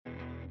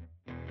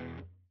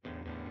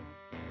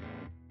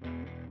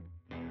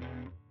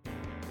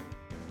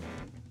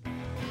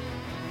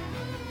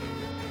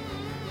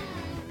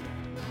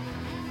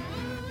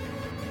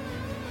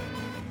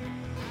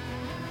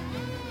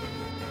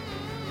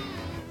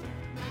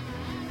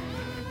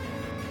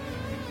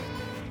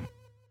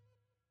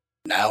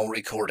Now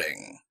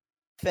recording.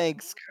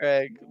 Thanks,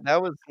 Craig.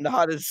 That was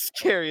not as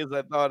scary as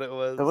I thought it That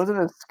was.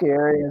 wasn't as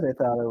scary as I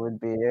thought it would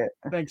be.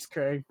 Thanks,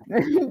 Craig.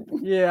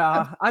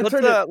 Yeah, I Let's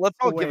turned it. let's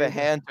all give a away.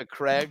 hand to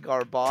Craig,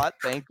 our bot.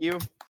 Thank you.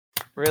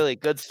 Really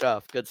good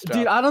stuff. Good stuff.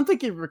 Dude, I don't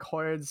think it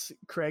records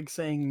Craig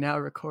saying now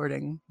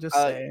recording. Just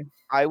say.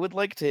 I would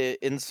like to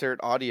insert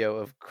audio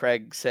of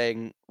Craig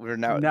saying we're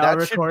now Now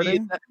that should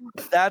recording?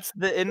 be that's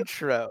the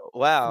intro.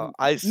 Wow.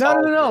 I No,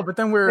 solved no. it.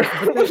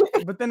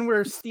 But then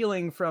we're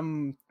stealing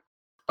from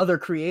other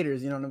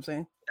creators. You know what I'm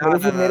saying? What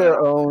if we made our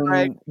own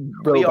Craig,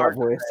 we are robot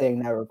voice saying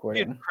now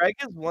recording? Dude, Craig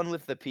is one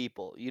with the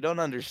people. You don't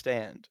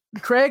understand.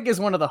 Craig is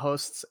one of the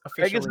hosts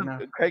Craig officially now.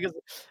 is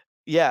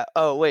yeah.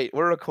 Oh wait,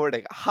 we're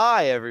recording.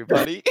 Hi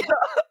everybody.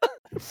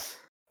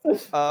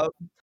 Hi,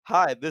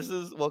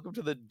 welcome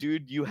to the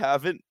Dude You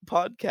Haven't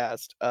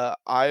podcast.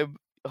 I'm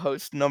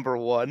host number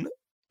 1,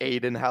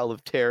 Aiden Hal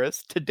of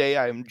Terrace. Today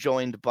I am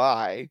joined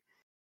by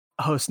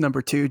Host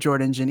number 2,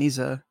 Jordan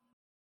Janiza.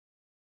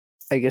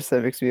 I guess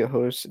that makes me a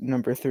host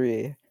number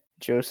 3,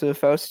 Joseph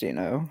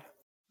Faustino.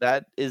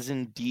 That is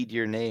indeed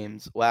your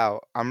names.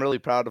 Wow, I'm really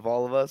proud of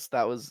all of us.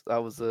 It was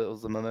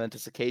a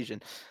momentous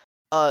occasion.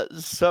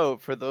 So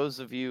for those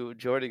of you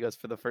joining us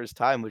for the first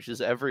time, which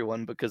is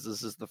everyone, because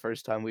this is the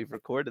first time we've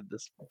recorded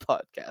this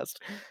podcast,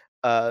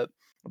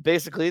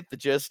 basically the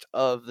gist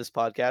of this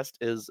podcast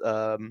is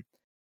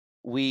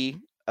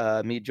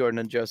me, Jordan,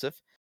 and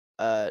Joseph,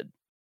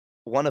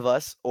 one of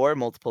us or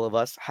multiple of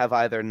us have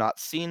either not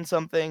seen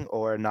something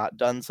or not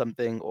done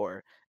something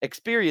or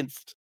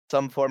experienced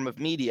some form of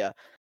media,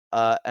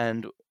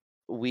 and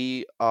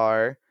we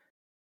are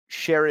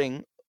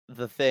sharing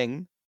the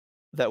thing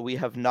that we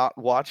have not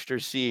watched or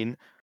seen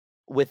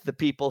with the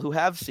people who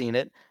have seen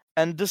it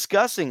and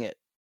discussing it.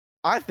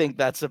 I think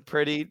that's a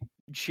pretty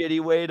shitty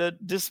way to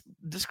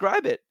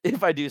describe it,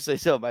 if I do say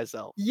so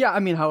myself. Yeah,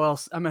 how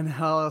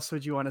else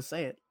would you want to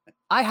say it?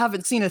 I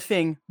haven't seen a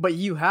thing, but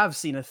you have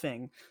seen a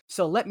thing.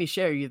 So let me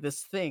share you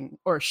this thing,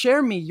 or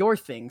share me your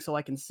thing so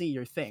I can see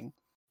your thing.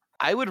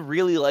 I would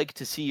really like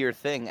to see your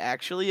thing.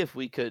 Actually, if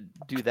we could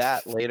do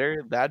that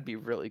later, that'd be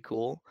really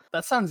cool.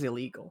 That sounds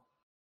illegal.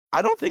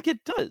 I don't think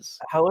it does.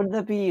 How would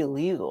that be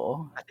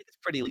illegal? I think it's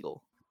pretty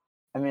legal.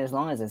 As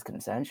long as it's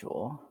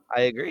consensual.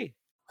 I agree.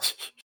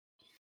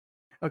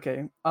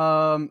 Okay.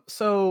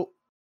 So,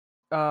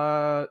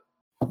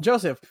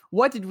 Joseph,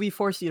 what did we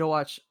force you to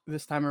watch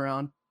this time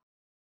around?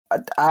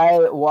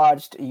 I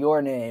watched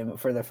Your Name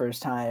for the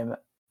first time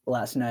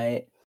last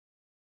night.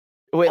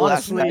 Wait,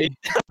 Honestly,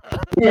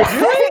 last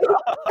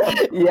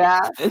night?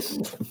 Yeah.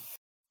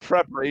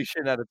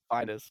 Preparation at its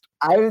finest.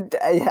 I've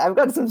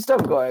got some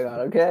stuff going on,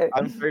 okay?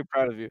 I'm very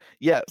proud of you.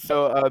 Yeah,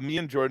 so me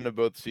and Jordan have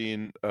both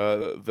seen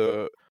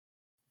the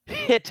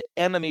hit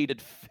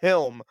animated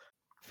film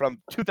from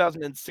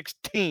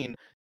 2016.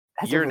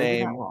 Has Your it really been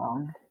that Name.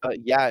 long?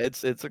 yeah,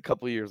 it's a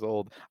couple years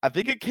old. I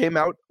think it came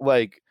out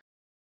like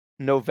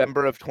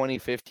November of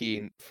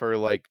 2015 for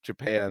like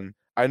Japan.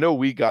 I know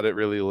we got it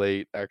really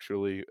late,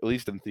 actually, at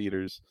least in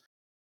theaters.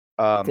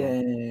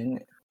 Dang.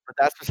 But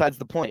that's besides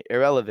the point.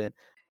 Irrelevant.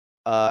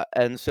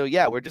 And so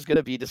yeah, we're just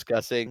gonna be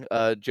discussing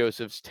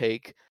Joseph's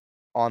take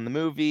on the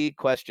movie,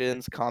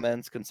 questions,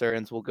 comments,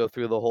 concerns. We'll go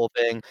through the whole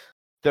thing.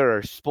 There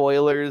are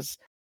spoilers,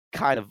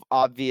 kind of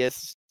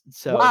obvious.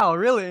 So wow,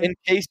 really? in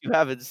case you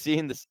haven't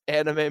seen this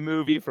anime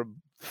movie from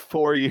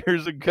 4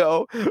 years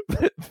ago,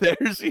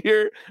 there's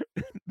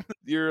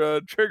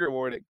your trigger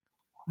warning.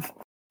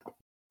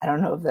 I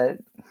don't know if that...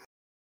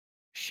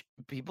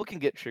 People can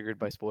get triggered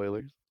by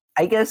spoilers.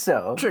 I guess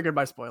so. Triggered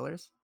by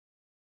spoilers.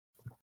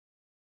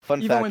 Fun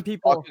Even fact, when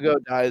people... Bakugo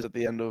dies at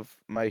the end of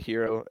My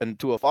Hero, and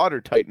to a fodder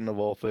titan of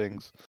all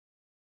things.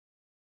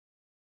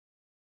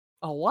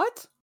 A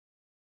what?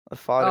 A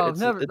fodder,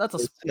 Oh,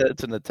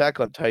 it's an Attack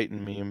on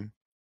Titan meme.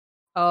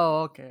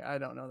 Oh, okay. I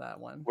don't know that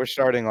one. We're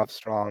starting off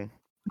strong.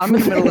 I'm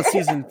in the middle of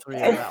season 3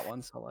 of that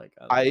one, so like...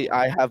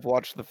 I have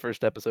watched the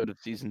first episode of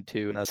season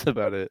 2, and that's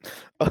about it.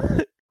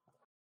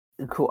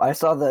 Cool. I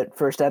saw the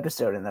first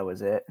episode, and that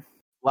was it.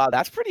 Wow,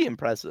 that's pretty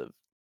impressive.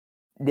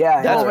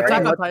 Yeah, That's Attack pretty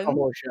on much Titan? the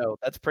whole show.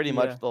 That's pretty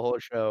much Yeah. the whole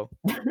show.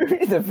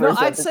 The first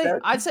No,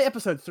 episode? I'd say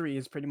episode 3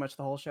 is pretty much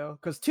the whole show,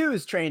 because 2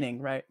 is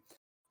training, right?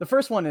 The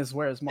first one is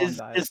where his mom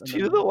dies. Is and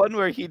 2 then- the one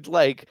where he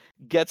like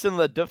gets in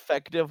the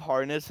defective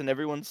harness and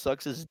everyone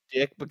sucks his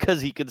dick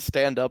because he can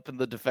stand up in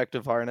the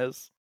defective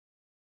harness?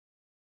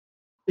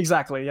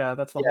 Exactly, yeah,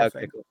 that's the Yeah, whole okay,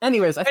 thing. cool.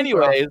 Anyways, I think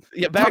we're off. Anyways,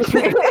 yeah, back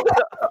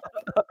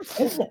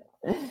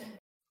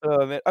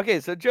Oh, man.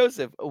 Okay, so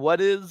Joseph,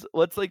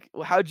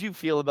 how'd you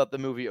feel about the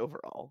movie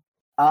overall?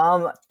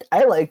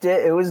 I liked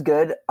it. It was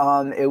good.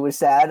 It was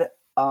sad.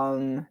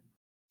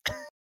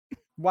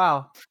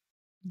 Wow.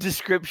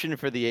 Description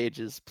for the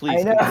ages, I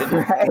please. know,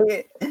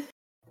 continue.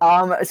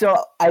 right?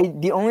 So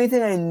the only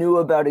thing I knew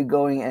about it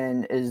going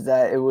in is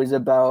that it was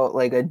about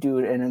like a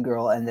dude and a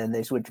girl, and then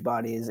they switch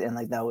bodies, and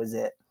like that was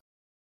it.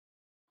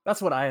 That's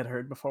what I had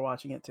heard before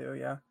watching it too,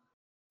 yeah.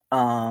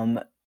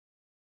 And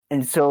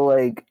so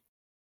like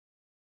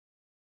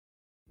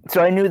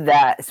So I knew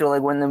that. So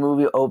like when the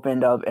movie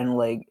opened up and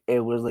like it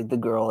was like the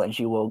girl and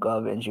she woke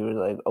up and she was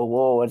like, "Oh,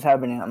 whoa, what's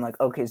happening?" I'm like,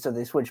 "Okay, so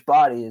they switched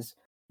bodies."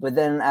 But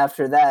then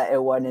after that,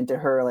 it went into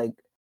her like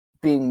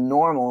being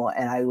normal,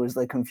 and I was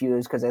like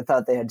confused because I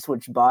thought they had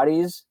switched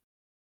bodies.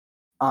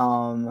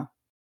 But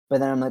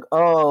then I'm like,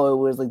 "Oh, it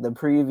was like the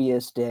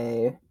previous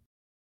day."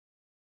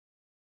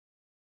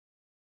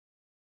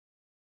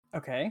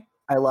 Okay.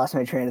 I lost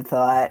my train of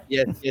thought.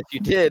 Yes, yes, you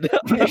did.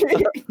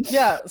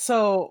 Yeah.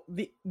 So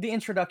the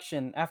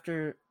introduction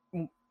after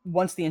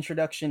once the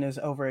introduction is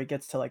over, it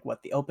gets to like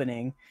what the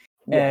opening,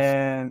 Yes.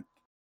 and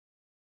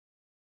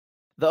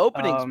The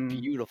opening's what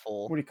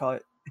beautiful. do you call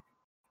it?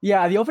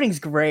 Yeah, the opening's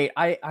great.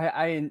 I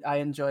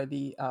enjoy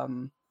the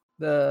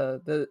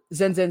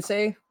Zen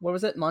Zensei. What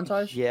was it?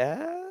 Montage.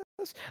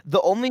 Yes.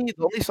 The only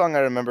song I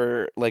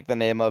remember like the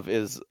name of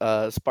is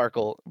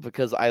Sparkle,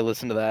 because I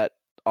listen to that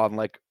on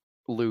like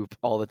loop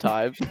all the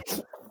time.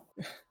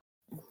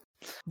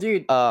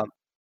 Dude,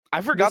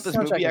 I forgot This this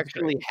movie soundtrack is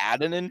actually great.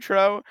 had an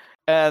intro,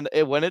 and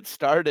when it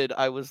started,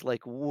 I was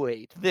like,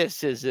 "Wait,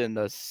 this isn't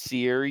a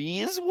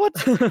series?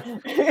 What's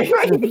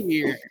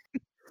here?"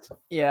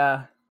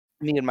 yeah.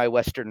 Me and my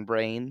Western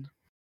brain.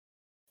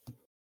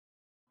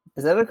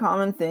 Is that a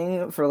common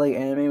thing for like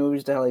anime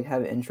movies to like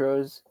have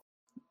intros?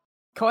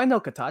 Koei no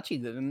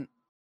Katachi didn't.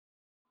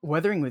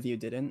 Weathering with You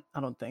didn't.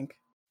 I don't think.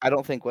 I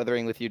don't think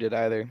Weathering with You did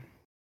either.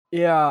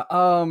 Yeah.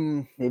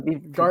 Maybe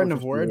people Garden of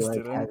just really Words like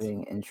didn't.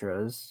 having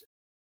intros.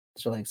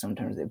 So like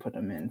sometimes they put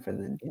them in for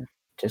the Yeah.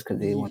 just because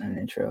they want an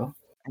intro.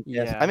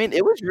 Yes. Yeah. I mean,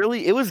 it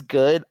was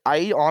good.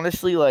 I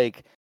honestly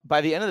like by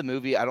the end of the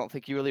movie, I don't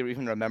think you really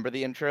even remember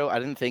the intro. I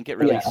didn't think it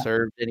really Yeah.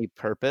 served any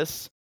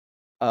purpose.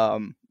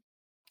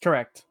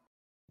 Correct.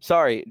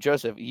 Sorry,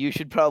 Joseph, you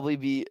should probably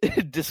be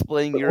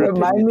displaying your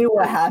Remind opinion. me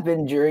what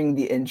happened during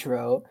the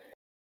intro.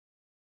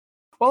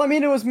 Well, I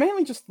mean, it was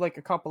mainly just like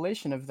a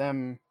compilation of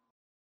them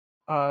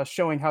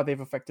showing how they've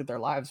affected their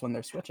lives when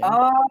they're switching.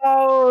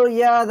 Oh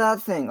yeah,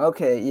 that thing.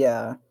 Okay,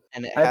 yeah.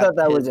 And I thought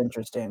that was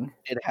interesting.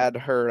 it had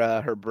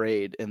her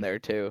braid in there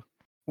too.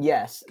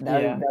 Yes,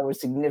 Yeah. that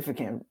was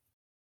significant.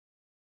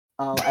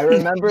 I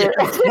remember.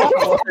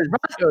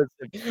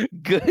 Joseph,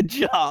 good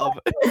job.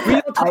 We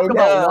don't I talk know.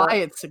 about why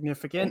it's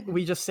significant.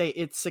 We just say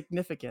it's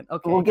significant.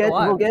 Okay, We'll go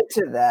on. get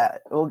to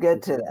that. We'll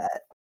get to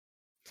that.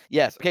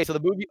 Yes. Okay. So the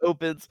movie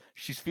opens.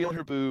 She's feeling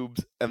her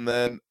boobs, and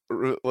then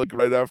like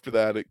right after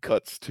that, it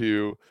cuts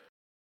to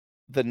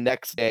the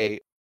next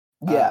day.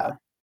 Yeah,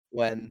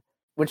 When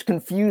which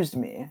confused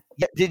me.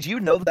 yeah, did you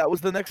know that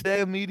was the next day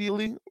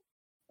immediately?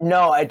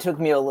 No, it took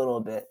me a little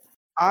bit.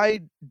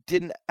 I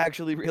didn't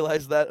actually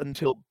realize that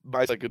until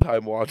my second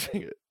time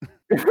watching it.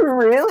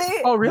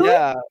 Really? Oh, really?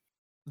 Yeah.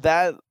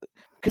 That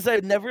because I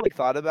had never like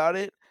thought about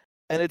it,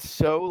 and it's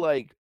so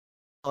like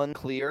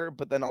unclear.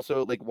 But then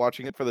also like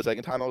watching it for the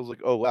second time, I was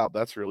like, oh wow,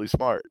 that's really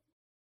smart.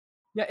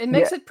 Yeah, it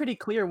makes it pretty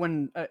clear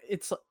when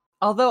it's.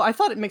 Although I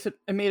thought it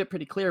made it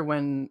pretty clear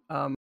when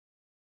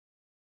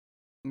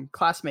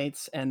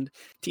classmates and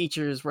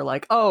teachers were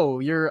like, "Oh,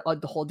 you're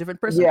a whole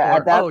different person." Yeah, or,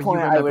 at that "Oh, point,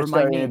 you I remember was my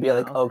starting to name be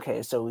like, now."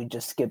 okay, so we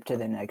just skip to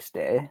the next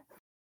day.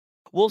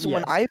 Well, so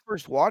when Yes. I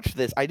first watched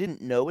this, I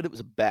didn't know what it was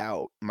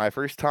about. My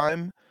first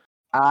time,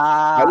 I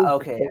Ah, was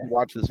okay. supposed to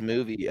watch this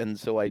movie, and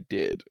so I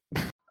did.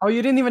 Oh,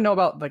 you didn't even know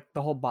about like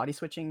the whole body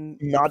switching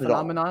Not at all.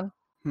 phenomenon?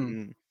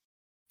 Mm.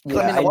 Yeah,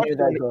 I mean, I I watched knew it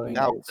that when it going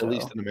came out, in. At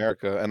least So. in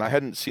America, and I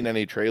hadn't seen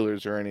any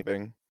trailers or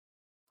anything.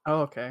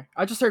 Oh, okay.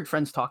 I just heard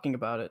friends talking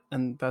about it,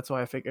 and that's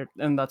when I figured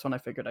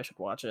I should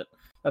watch it.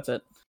 That's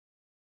it.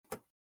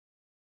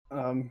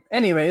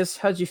 Anyways,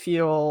 how'd you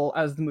feel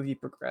as the movie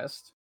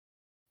progressed?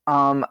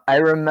 I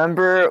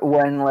remember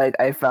when like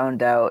I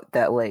found out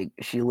that like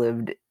she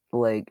lived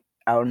like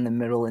out in the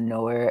middle of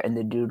nowhere and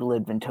the dude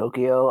lived in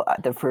Tokyo.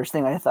 The first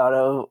thing I thought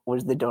of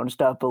was the "Don't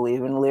Stop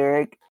Believing"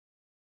 lyric,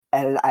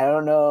 and I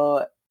don't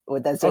know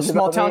what that Oh, says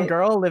small about town me.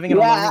 girl living in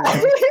a Yeah, lonely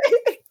world.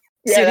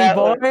 yeah, City that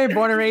boy, one.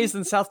 born and raised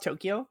in South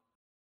Tokyo.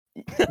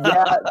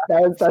 Yeah,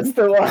 that's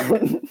the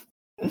one.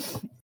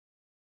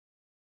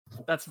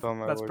 That's Oh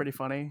my Lord. pretty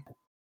funny.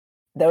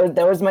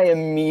 That was my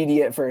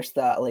immediate first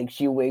thought. Like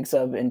she wakes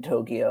up in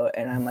Tokyo,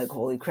 and I'm like,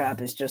 holy crap!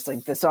 It's just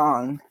like the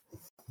song.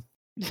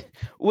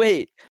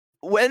 Wait,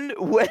 when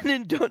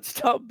in Don't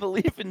Stop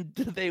Believing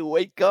do they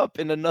wake up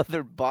in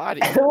another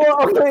body?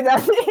 Well, okay,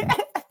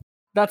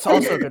 That's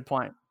also a good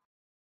point.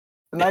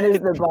 mine is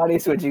the body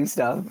switching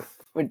stuff,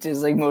 which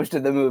is like most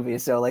of the movie.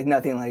 So like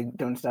nothing like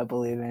 "Don't Stop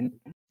Believing."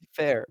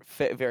 Fair,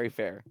 very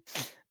fair.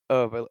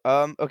 Oh,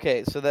 but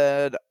okay. So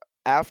then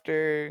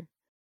after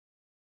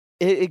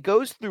it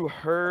goes through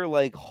her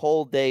like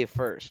whole day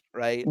first,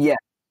 right? Yeah,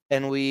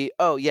 And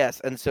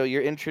and so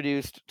you're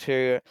introduced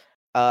to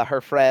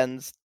her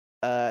friends,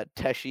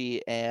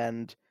 Teshi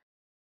and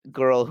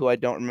girl who I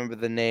don't remember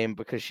the name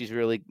because she's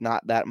really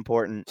not that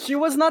important. She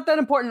was not that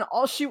important.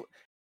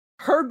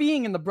 Her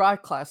being in the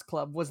broadcast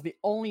club was the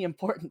only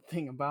important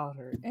thing about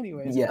her.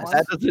 Anyways, Yes. go on.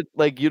 That doesn't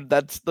like you.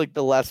 That's like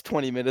the last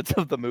 20 minutes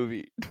of the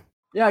movie.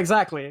 Yeah,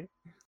 exactly.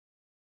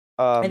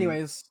 Um,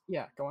 Anyways,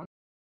 yeah, go on.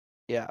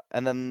 yeah,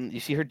 and then you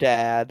see her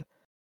dad.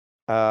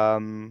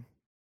 Um,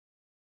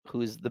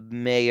 who's the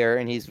mayor,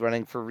 and he's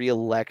running for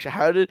re-election.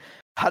 How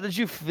did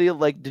you feel?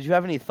 Like, did you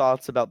have any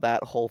thoughts about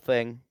that whole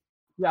thing?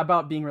 Yeah,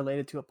 about being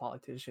related to a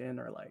politician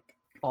or like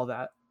all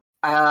that.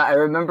 I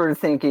remember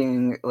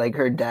thinking like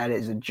her dad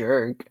is a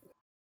jerk.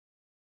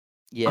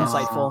 Yeah,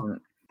 Insightful.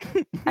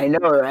 I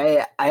know,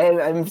 right?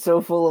 I'm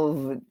so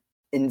full of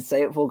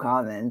insightful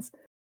comments.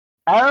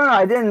 I don't know.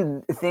 I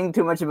didn't think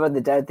too much about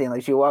the dad thing.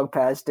 Like she walked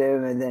past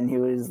him, and then he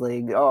was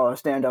like, "Oh,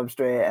 stand up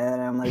straight." And then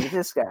I'm like,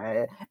 "This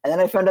guy." And then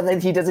I found out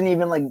that he doesn't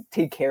even like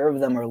take care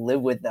of them or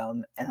live with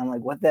them. And I'm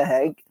like, "What the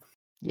heck?"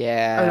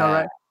 yeah. I know,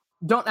 right?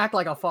 Don't act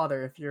like a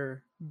father if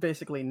you're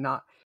basically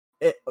not.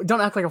 Don't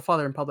act like a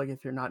father in public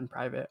if you're not in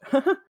private.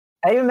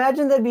 I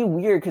imagine that'd be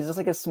weird because it's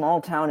like a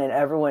small town and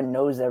everyone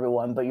knows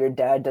everyone, but your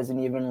dad doesn't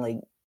even like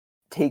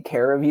take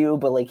care of you,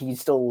 but like he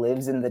still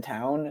lives in the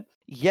town.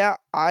 Yeah,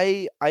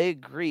 I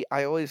agree.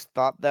 I always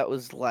thought that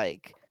was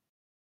like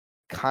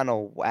kind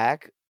of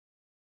whack.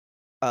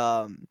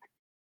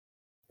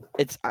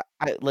 It's I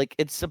like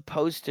it's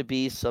supposed to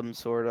be some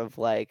sort of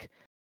like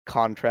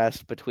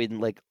contrast between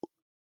like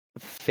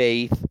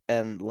faith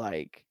and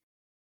like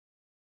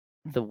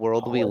the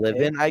world we live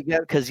in, I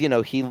guess, because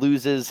he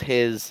loses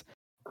his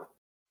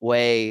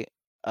way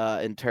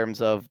in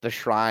terms of the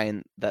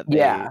shrine that they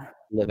Yeah.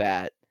 live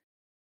at.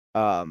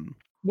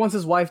 Once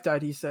his wife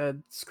died, he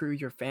said, "Screw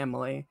your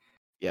family,"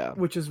 Yeah.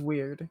 which is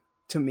weird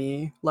to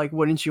me. Like,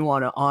 wouldn't you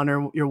want to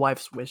honor your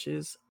wife's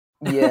wishes?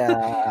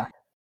 Yeah.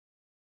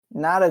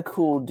 Not a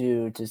cool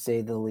dude, to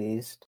say the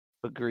least.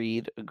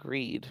 Agreed.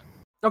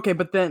 Okay,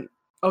 but then,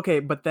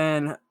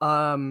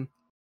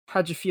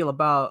 how'd you feel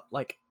about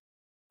like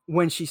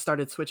when she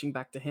started switching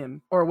back to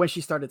him, or when she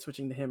started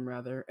switching to him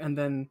rather, and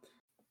then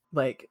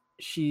like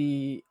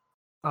she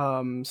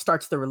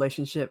starts the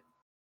relationship,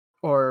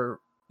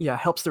 or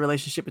helps the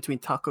relationship between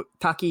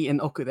Taki and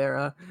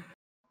Okudera.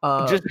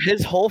 Just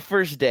his whole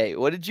first day.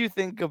 What did you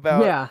think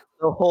about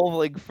the whole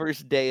like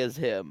first day as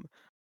him?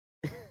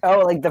 Oh,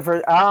 like the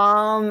first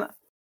I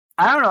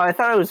don't know, I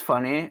thought it was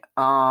funny.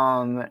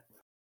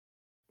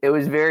 It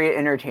was very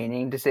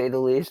entertaining, to say the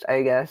least,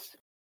 I guess.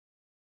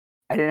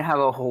 I didn't have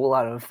a whole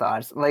lot of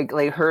thoughts. Like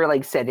her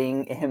like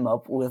setting him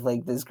up with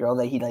like this girl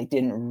that he like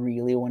didn't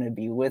really want to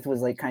be with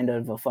was like kind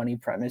of a funny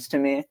premise to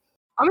me.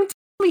 I mean,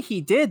 technically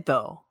he did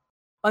though.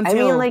 I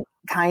mean, like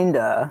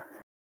kinda.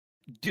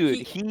 Dude,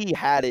 he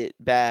had it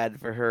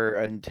bad for her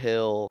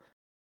until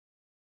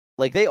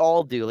like they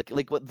all do.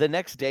 Like what the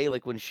next day,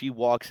 like when she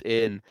walks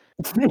in,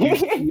 you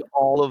see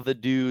all of the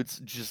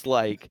dudes just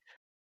like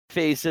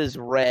faces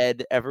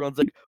red. Everyone's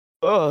like,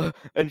 "Ugh,"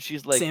 and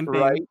she's like, Simping.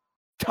 "Right,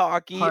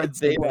 Taki," Hard and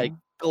they like simping.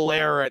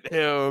 glare at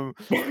him.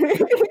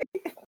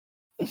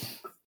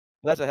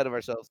 That's ahead of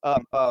ourselves.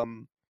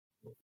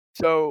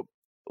 So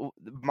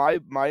my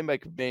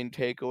like main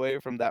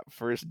takeaway from that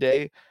first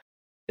day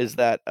is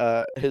that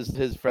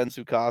his friend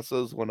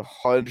Tsukasa's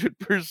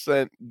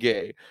 100%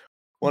 gay.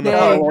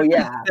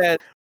 100%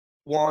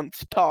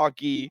 wants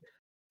Taki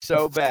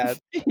so bad.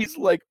 He's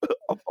like, "I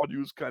thought he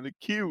was kind of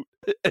cute,"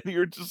 and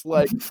you're just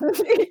like,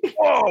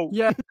 "Whoa!"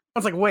 Yeah, I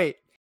was like, wait,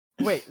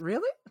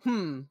 really?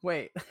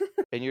 Wait.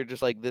 And you're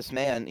just like, this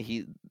man,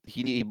 he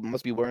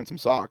must be wearing some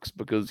socks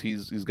because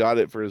he's got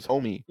it for his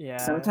homie. Yeah.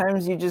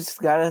 Sometimes you just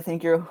gotta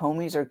think your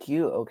homies are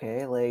cute,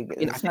 okay? Like, I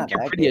mean, I it's think not you're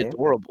that pretty gay.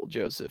 adorable,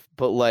 Joseph.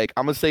 But like,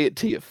 I'm gonna say it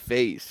to your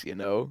face, you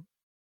know.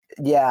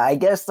 Yeah, I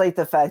guess like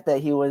the fact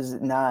that he was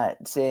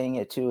not saying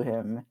it to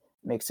him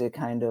makes it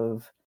kind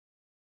of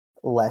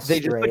less They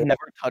just like straight.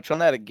 never touch on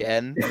that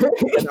again. And I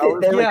think it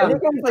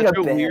was like such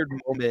a bit. weird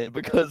moment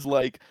because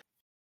like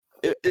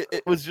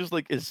it was just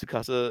like, is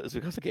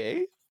Tsukasa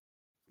gay?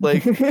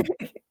 Like they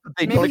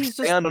Maybe don't he's just-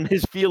 expand on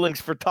his feelings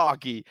for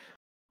Taki.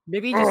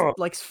 Maybe he just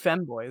likes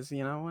femboys,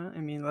 you know? I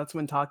mean, that's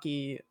when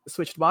Taki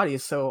switched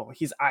bodies, so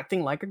he's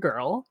acting like a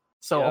girl.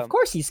 So Yeah. of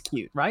course he's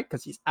cute, right?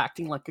 Because he's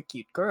acting like a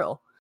cute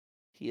girl.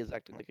 He is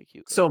acting like a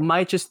cute girl. So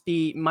might just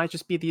be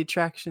the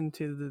attraction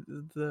to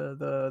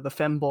the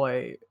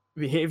femboy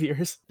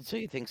behaviors. So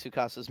you think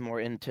Tsukasa's more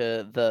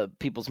into the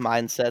people's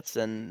mindsets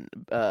and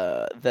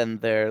than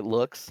their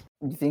looks?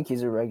 You think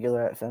he's a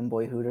regular at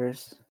Femboy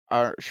Hooters?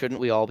 Shouldn't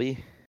we all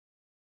be?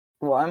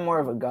 Well, I'm more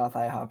of a goth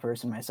IHOP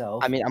person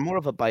myself. I mean, I'm more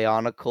of a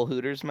Bionicle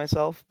Hooters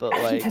myself, but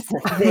like, that's a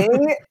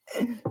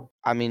thing.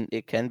 I mean,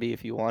 it can be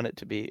if you want it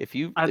to be. If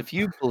you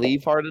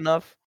believe hard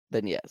enough,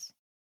 then yes.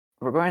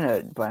 We're going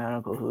to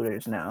Bionicle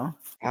Hooters now.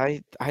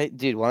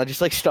 Dude, want to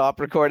just like stop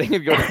recording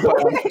and go to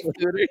Bionicle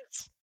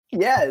Hooters?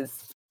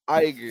 Yes.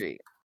 I agree.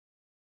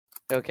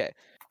 Okay.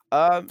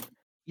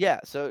 Yeah.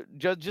 So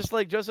just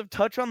like Joseph,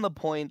 touch on the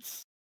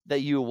points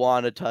that you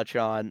want to touch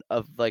on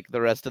of like the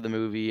rest of the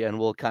movie, and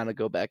we'll kind of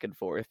go back and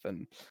forth.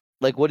 And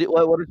like, what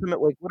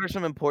are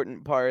some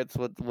important parts?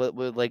 What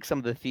like some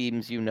of the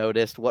themes you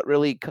noticed? What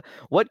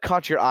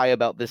caught your eye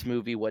about this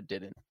movie? What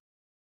didn't?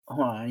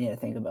 Hold on, I need to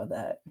think about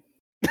that.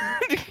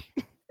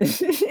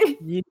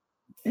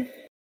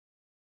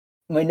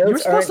 My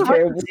notes aren't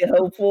terribly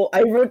helpful.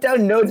 I wrote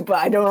down notes, but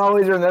I don't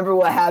always remember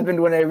what happened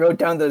when I wrote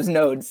down those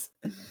notes.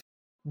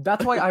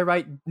 That's why I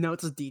write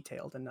notes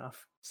detailed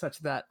enough. such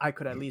that I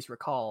could at least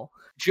recall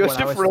what I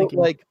Joseph was wrote thinking.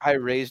 like, I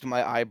raised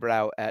my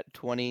eyebrow at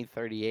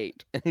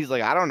 2038. And he's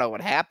like, I don't know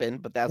what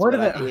happened, but that's Where what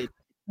I did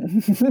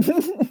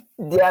did.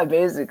 Yeah,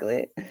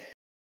 basically.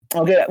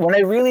 Okay, when I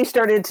really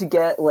started to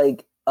get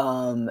like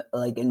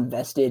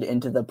invested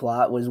into the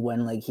plot was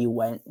when like he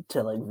went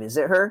to like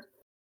visit her.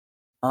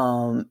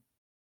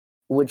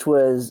 Which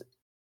was,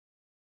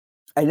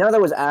 I know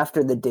that was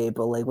after the date,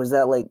 but like was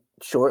that like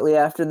shortly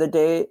after the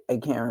date? I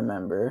can't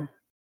remember.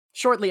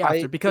 Shortly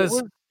after,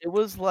 because it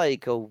was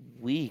like a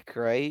week,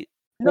 right?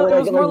 no, Or, it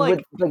was more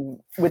like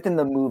within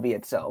the movie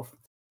itself.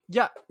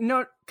 yeah,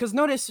 no, because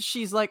notice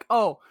she's like,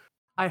 oh,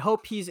 I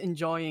hope he's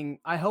enjoying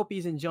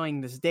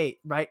this date,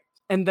 right?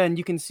 And then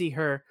you can see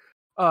her,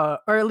 or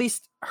at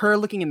least her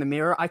looking in the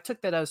mirror. I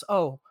took that as,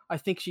 oh, I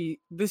think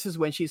this is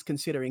when she's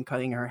considering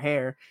cutting her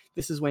hair.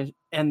 This is when,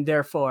 and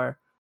therefore,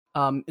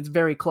 it's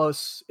very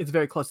close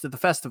to the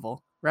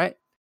festival, right?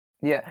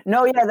 Yeah.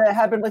 No, yeah, that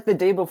happened like the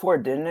day before,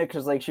 didn't it?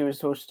 Because like she was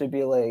supposed to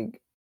be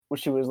like,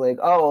 she was like,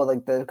 oh,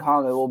 like the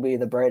comet will be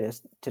the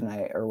brightest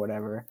tonight or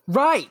whatever.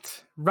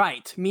 Right.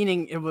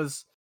 Meaning it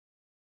was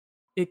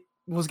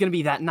going to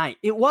be that night.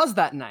 It was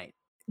that night,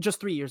 just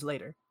 3 years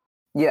later.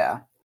 Yeah.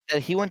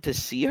 And he went to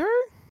see her?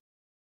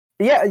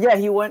 Yeah,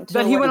 he went to.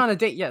 But he went on a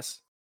date, yes.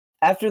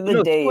 After the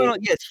No, date. he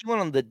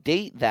went on the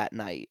date that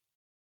night.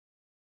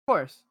 Of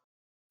course.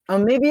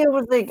 Maybe it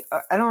was like,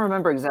 I don't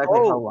remember exactly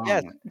how long.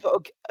 Yes.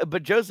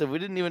 But Joseph, we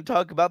didn't even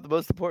talk about the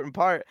most important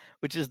part,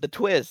 which is the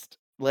twist.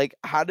 Like,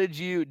 how did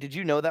you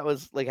know that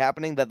was like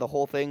happening? That the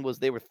whole thing was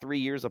they were 3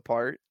 years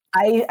apart?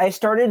 I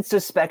started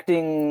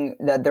suspecting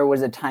that there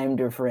was a time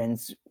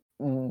difference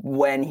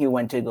when he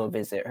went to go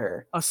visit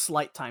her. A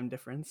slight time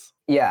difference.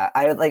 Yeah,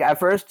 I like at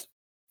first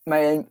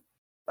my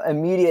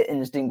immediate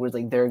instinct was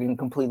like they're in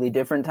completely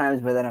different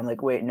times, but then I'm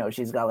like, wait, no,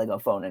 she's got like a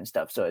phone and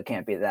stuff, so it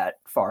can't be that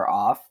far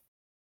off.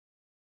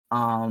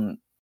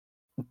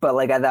 But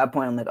like at that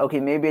point, I'm like, okay,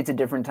 maybe it's a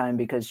different time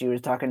because she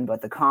was talking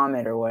about the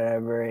comet or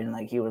whatever, and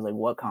like he was like,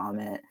 what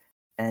comet?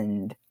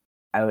 And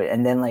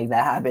and then like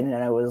that happened,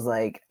 and I was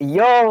like,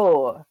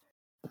 yo.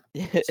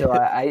 So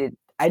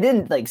I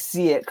didn't like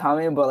see it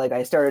coming, but like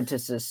I started to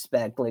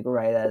suspect like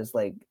right as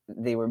like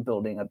they were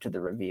building up to the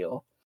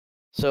reveal.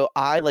 So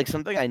I like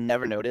something I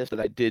never noticed that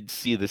I did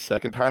see the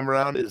second time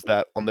around is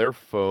that on their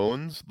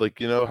phones, like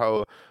you know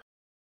how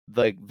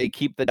like they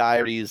keep the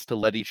diaries to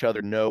let each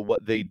other know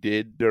what they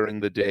did during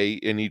the day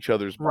in each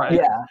other's Right.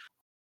 minds.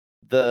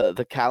 Yeah.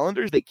 The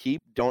calendars they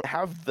keep don't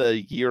have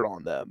the year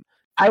on them.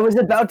 I was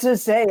about to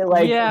say,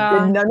 like, Yeah.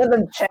 did none of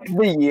them check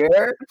the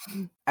year?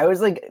 I was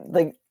like,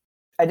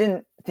 I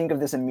didn't think of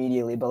this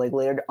immediately, but like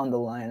later on the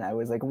line, I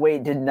was like,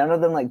 wait, did none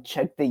of them like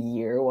check the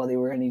year while they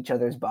were in each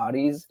other's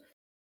bodies?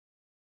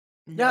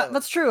 Yeah, No.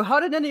 that's true. How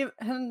did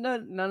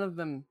none of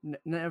them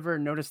never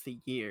notice the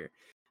year?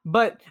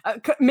 But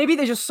maybe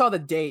they just saw the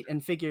date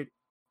and figured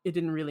it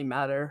didn't really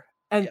matter.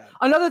 And Yeah.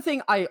 another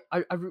thing I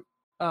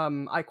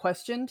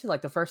questioned,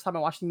 like the first time I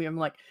watched the movie, I'm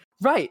like,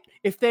 right,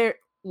 if they're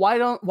why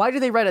do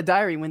they write a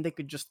diary when they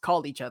could just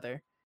call each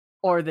other,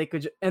 or they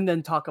could and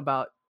then talk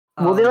about.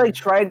 Well, they like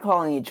tried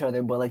calling each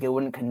other, but like it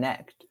wouldn't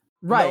connect.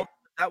 Right. No,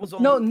 that was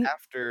only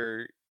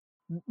after.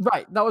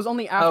 Right. That was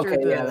only after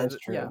Okay, the. yeah, that's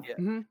true. Yeah. Yeah.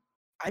 Mhm.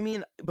 I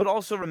mean, but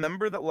also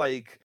remember that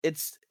like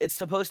it's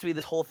supposed to be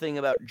this whole thing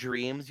about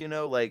dreams, you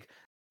know, like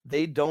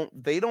they don't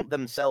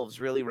themselves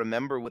really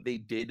remember what they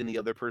did in the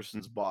other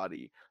person's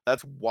body.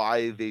 That's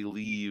why they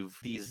leave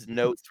these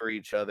notes for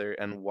each other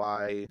and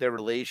why their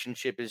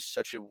relationship is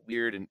such a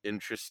weird and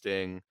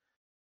interesting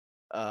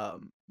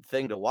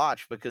thing to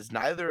watch, because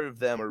neither of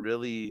them are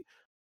really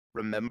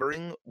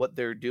remembering what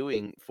they're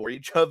doing for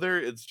each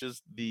other. It's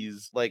just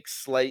these like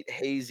slight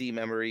hazy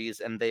memories,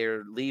 and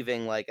they're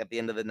leaving like at the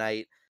end of the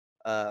night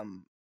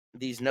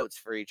these notes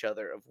for each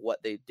other of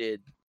what they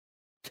did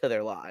to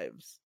their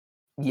lives.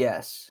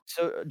 Yes.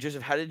 So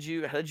Joseph, how did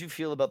you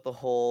feel about the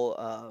whole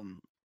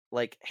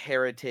like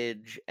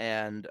heritage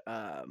and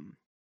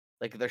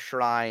like the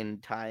shrine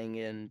tying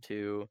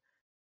into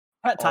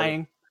Hat all of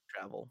tying.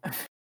 travel?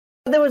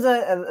 There was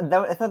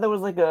I thought that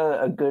was like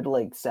a good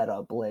like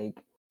setup, like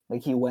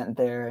he went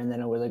there and then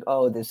it was like,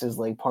 oh, this is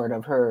like part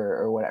of her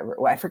or whatever.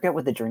 Well, I forget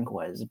what the drink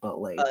was, but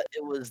like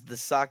It was the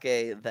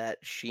sake that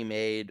she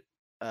made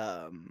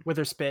With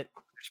her spit.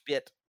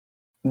 spit.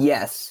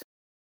 yes.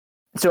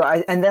 So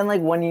and then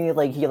like when he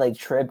like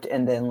tripped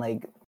and then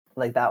like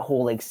that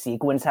whole like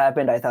sequence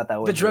happened, I thought that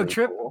was The drug really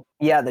trip? cool.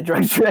 Yeah, the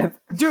drug trip.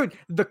 Dude,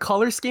 the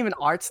color scheme and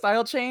art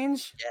style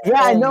change.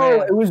 Yeah, I Oh, know.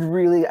 man. It was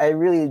really, I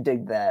really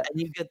dig that. And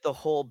you get the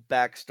whole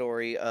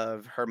backstory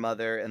of her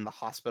mother in the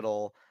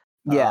hospital.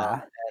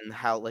 Yeah. And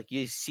how like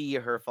you see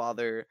her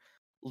father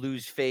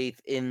lose faith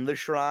in the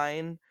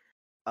shrine.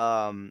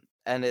 And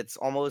it's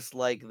almost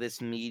like this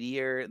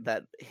meteor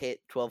that hit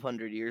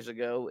 1200 years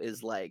ago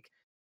is like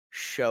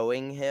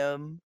showing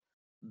him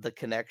the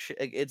connection.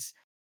 It's,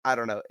 I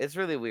don't know, it's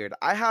really weird.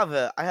 I have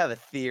a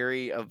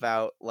theory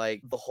about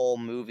like the whole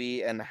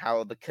movie and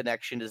how the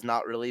connection is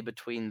not really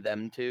between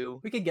them two.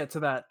 We could get to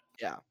that.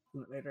 Yeah.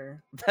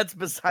 Later. That's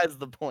besides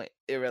the point.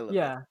 Irrelevant.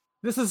 Yeah.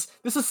 This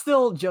is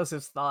still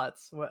Joseph's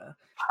thoughts.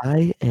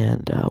 Hi,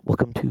 and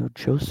welcome to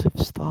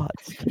Joseph's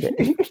Thoughts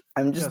today.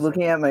 I'm just Joseph.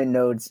 looking at my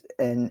notes,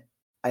 and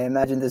I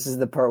imagine this is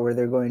the part where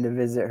they're going to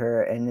visit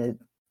her, and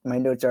my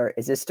notes are,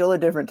 is this still a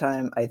different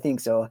time? I think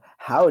so.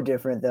 How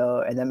different,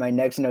 though? And then my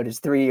next note is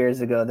 3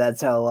 years ago.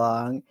 That's how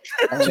long.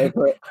 And then I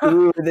put,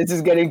 ooh, this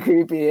is getting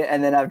creepy.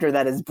 And then after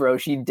that is, bro,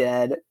 she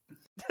dead.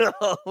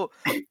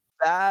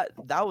 that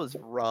was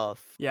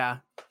rough. Yeah.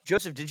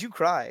 Joseph, did you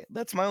cry?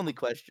 That's my only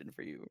question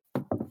for you.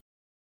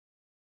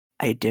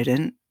 I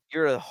didn't.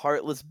 You're a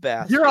heartless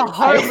bastard. You're a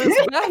heartless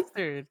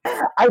bastard.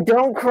 I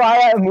don't cry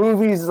at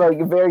movies,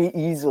 like, very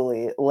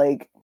easily.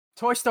 Like,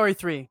 Toy Story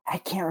 3. I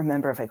can't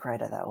remember if I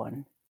cried at that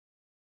one.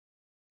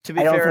 To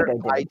be I don't fair,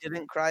 think I I did.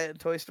 didn't cry at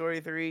Toy Story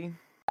 3.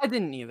 I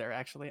didn't either,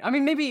 actually. I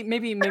mean, maybe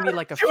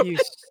like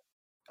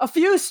a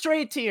few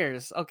straight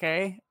tears.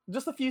 Okay,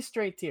 just a few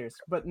straight tears,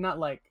 but not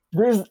like.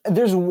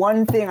 There's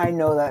one thing I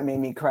know that made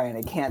me cry, and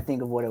I can't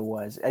think of what it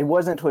was. It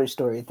wasn't Toy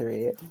Story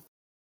 3.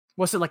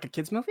 Was it like a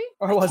kids movie,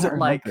 or was it can't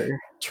like remember.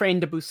 Train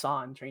to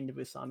Busan? Train to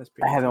Busan is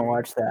pretty. I haven't scary.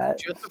 watched that.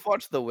 Joseph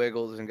watched The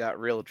Wiggles and got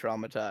real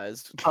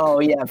traumatized. Oh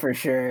yeah, for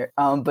sure.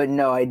 But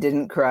no, I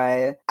didn't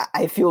cry.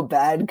 I feel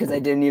bad because I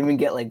didn't even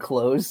get like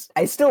close.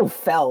 I still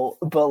felt,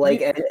 but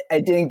like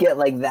I didn't get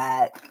like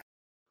that.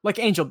 Like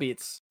Angel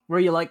Beats, where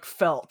you like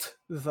felt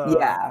the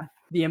Yeah.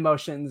 the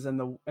emotions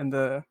and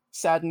the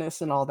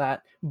sadness and all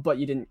that, but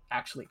you didn't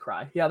actually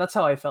cry. Yeah, that's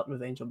how I felt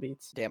with Angel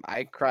Beats. Damn,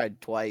 I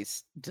cried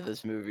twice to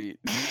this movie.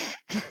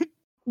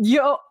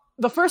 Yo,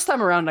 the first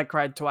time around I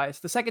cried twice.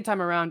 The second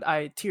time around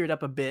I teared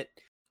up a bit.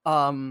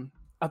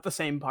 At the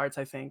same parts,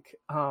 I think.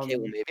 Okay,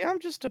 well, maybe I'm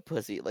just a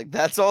pussy. Like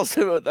that's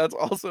also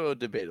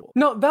debatable.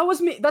 No, that was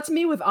me. That's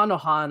me with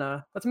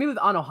Anohana. That's me with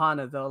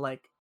Anohana though.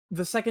 Like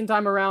the second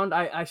time around,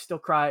 I still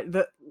cried.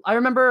 I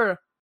remember,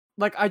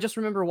 like I just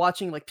remember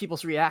watching like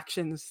people's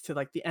reactions to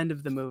like the end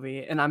of the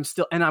movie, and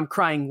I'm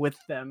crying with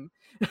them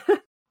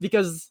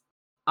because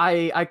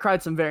I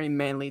cried some very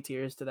manly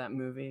tears to that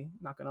movie.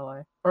 Not gonna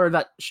lie, or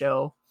that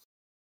show.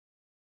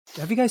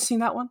 Have you guys seen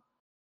that one?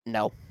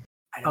 No.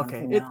 I don't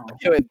Okay, know.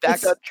 Anyway, back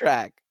It's- on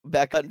track.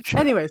 Back on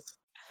track. Anyways,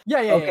 yeah.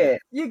 Okay.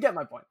 You get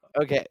my point.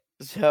 Though. Okay,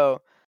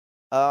 so,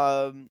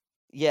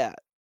 yeah.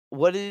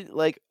 What did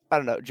I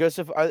don't know,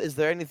 Joseph? Is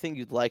there anything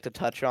you'd like to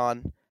touch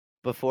on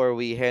before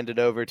we hand it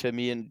over to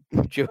me and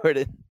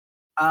Jordan?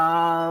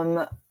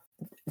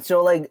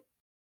 So like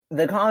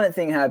the comment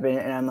thing happened,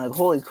 and I'm like,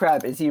 holy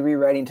crap, is he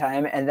rewriting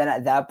time? And then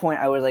at that point,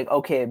 I was like,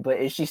 okay, but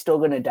is she still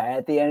gonna die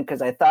at the end? Because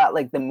I thought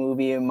like the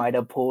movie might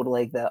have pulled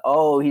like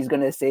he's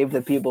gonna save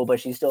the people, but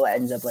she still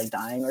ends up like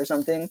dying or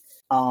something.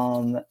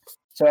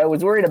 So I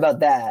was worried about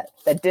that.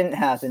 That didn't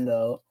happen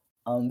though.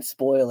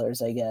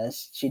 Spoilers, I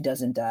guess. She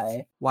doesn't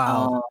die.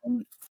 Wow.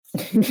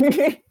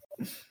 I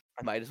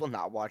might as well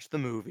not watch the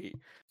movie.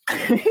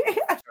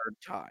 Third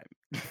time.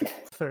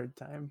 Third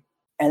time.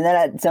 And then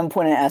at some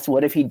point I asked,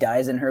 what if he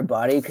dies in her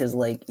body? Because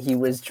like he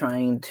was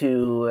trying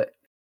to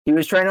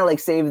like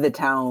save the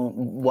town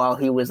while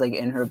he was like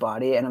in her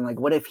body. And I'm like,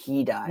 what if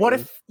he dies? What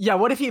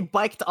if he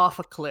biked off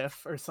a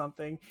cliff or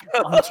something?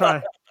 I'll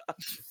try.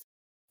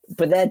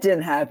 But that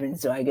didn't happen,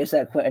 so I guess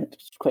that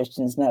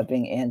question's not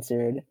being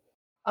answered.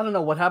 I don't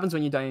know what happens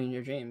when you die in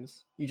your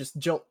dreams. You just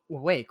jolt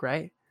awake,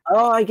 right?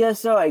 Oh, I guess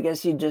so. I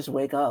guess you just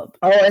wake up.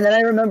 Oh, and then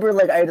I remember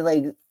like I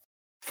like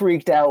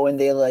freaked out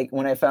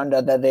when I found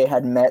out that they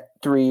had met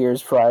 3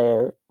 years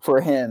prior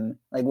for him.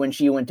 Like when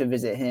she went to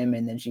visit him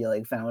and then she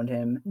like found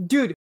him.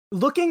 Dude,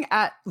 looking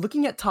at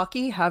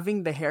Taki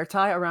having the hair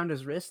tie around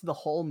his wrist the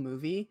whole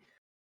movie.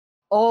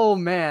 Oh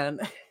man.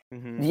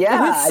 Mhm.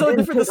 Yeah, It's so I didn't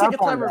different the pick up second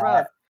on time that.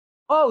 around.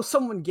 Oh,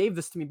 someone gave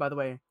this to me, by the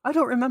way. I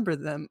don't remember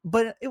them,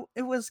 but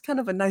it was kind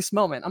of a nice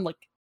moment. I'm like,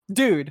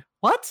 dude,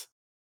 what?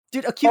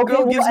 Dude, a cute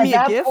girl gives at me a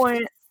that gift?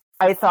 point,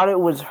 I thought it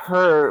was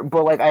her,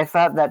 but like I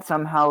thought that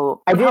somehow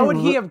But how would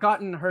he have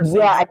gotten her?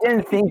 Yeah, I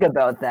didn't think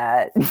about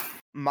that.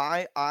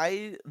 My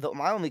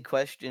only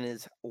question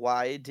is,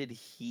 why did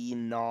he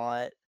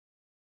not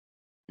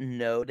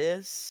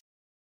notice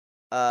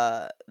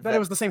That it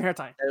was the same hair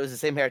tie. that it was the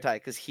same hair tie?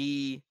 Because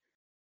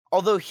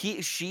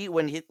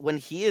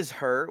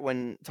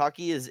when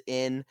Taki is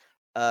in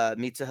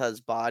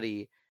Mitsuha's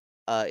body,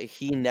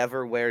 he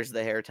never wears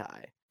the hair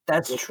tie.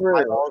 That's Which true.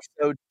 I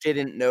also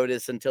didn't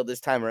notice until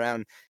this time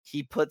around.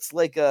 He puts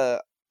like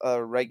a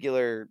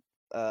regular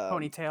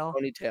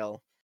Ponytail.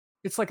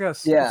 It's like Yeah.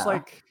 it's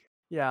like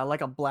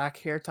like a black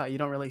hair tie. You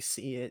don't really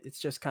see it. It's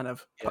just kind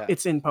of Yeah.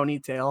 it's in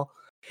ponytail.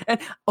 And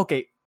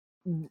okay,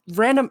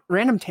 random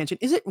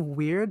tangent. Is it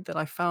weird that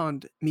I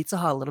found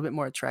Mitsuha a little bit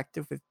more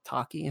attractive with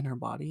Taki in her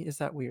body? Is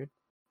that weird?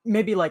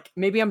 Maybe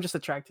I'm just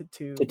attracted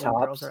to when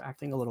girls tops? are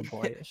acting a little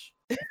boyish.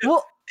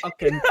 Well,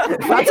 okay,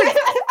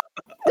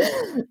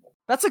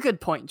 that's a good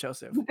point,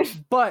 Joseph.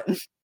 But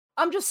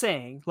I'm just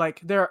saying,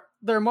 like there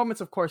are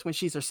moments, of course, when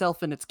she's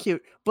herself and it's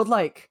cute. But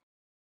like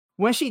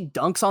when she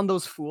dunks on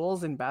those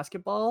fools in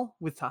basketball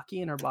with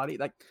Taki in her body,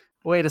 like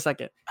wait a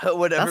second,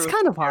 Whatever. that's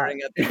kind of hard.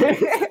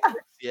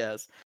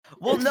 Yes.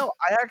 Well, no,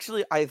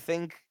 I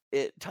think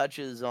it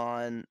touches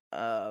on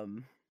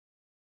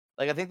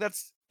Like, I think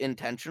that's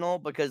intentional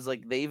because,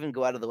 like, they even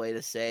go out of the way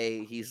to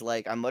say he's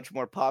like, "I'm much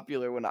more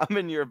popular when I'm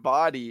in your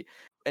body,"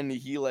 and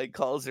he, like,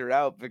 calls her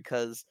out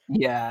because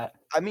Yeah.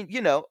 I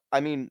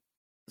mean,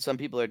 some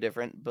people are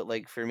different, but,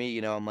 like, for me,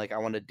 I'm like, I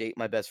wanna date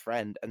my best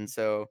friend, and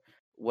so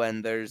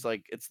when there's,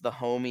 like, it's the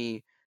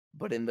homie,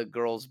 but in the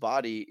girl's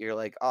body, you're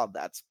like, "Oh,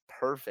 that's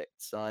perfect,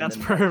 son," That's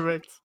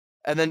perfect.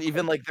 and then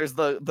even, like, there's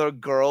the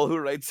girl who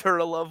writes her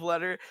a love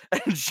letter,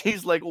 and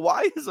she's like,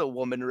 "Why is a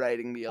woman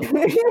writing me a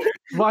love?"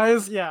 Why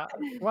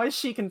is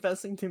she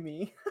confessing to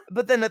me?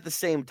 But then at the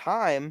same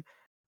time,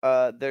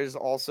 there's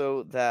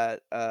also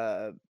that,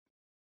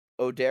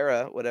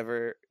 Odera,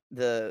 whatever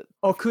the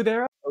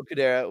Okudera?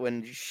 Okudera,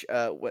 when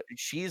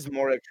she's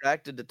more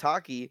attracted to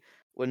Taki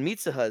when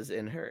Mitsuha's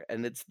in her,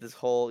 and it's this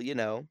whole,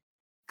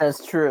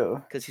 That's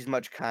true. because he's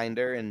much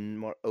kinder and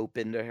more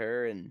open to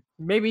her, and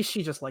Maybe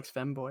she just likes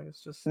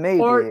femboys, just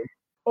Maybe.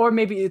 or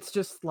maybe it's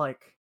just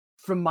like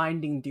from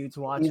minding dudes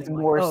watching. He's like,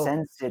 more oh,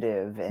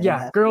 sensitive. And yeah,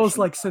 that's what girls she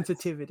like likes.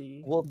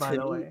 sensitivity. well, by to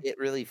the me, way, it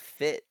really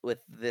fit with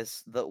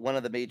the one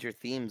of the major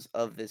themes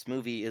of this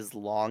movie is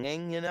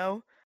longing.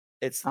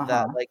 It's that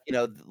Uh-huh. like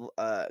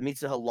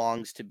Mitsuha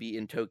longs to be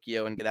in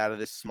Tokyo and get out of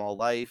this small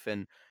life,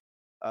 and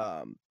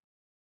um,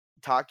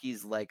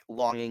 Taki's like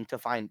longing to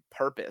find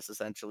purpose.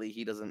 Essentially,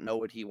 he doesn't know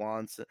what he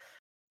wants.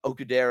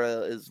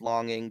 Okudera is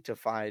longing to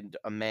find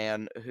a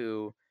man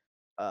who,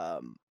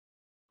 um,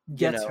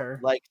 gets her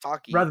like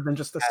Taki, rather than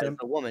just a as simp.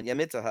 a woman,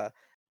 Mitsuha,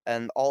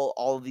 and all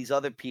of these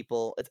other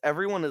people. It's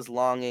everyone is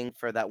longing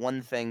for that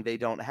one thing they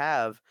don't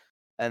have,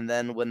 and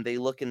then when they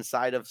look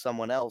inside of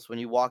someone else, when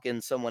you walk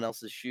in someone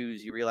else's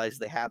shoes, you realize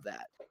they have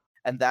that,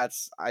 and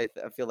I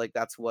feel like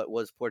that's what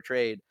was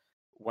portrayed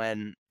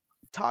when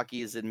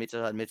Taki is in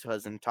Mitsuha and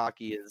Mitsuha's in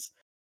Taki is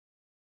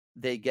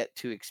they get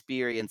to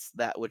experience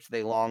that which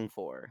they long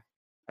for,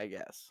 I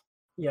guess.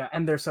 Yeah,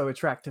 and they're so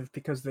attractive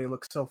because they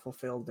look so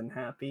fulfilled and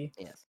happy.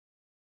 Yes.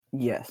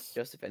 Yes.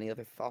 Joseph, any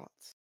other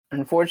thoughts?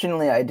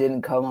 Unfortunately, I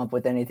didn't come up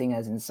with anything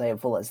as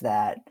insightful as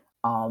that.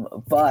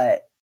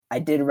 But I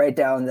did write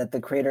down that the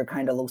crater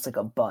kind of looks like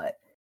a butt.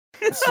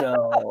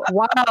 So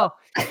Wow,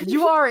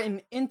 you are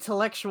an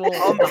intellectual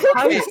of Um, the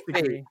highest wait.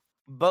 degree.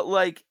 But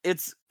like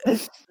it's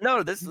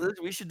no, this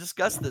we should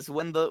discuss this.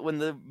 When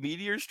the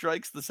meteor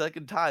strikes the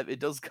second time, it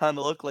does kind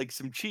of look like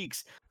some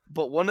cheeks,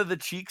 but one of the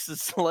cheeks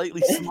is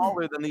slightly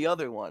smaller than the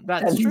other one.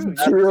 That's true.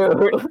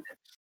 true.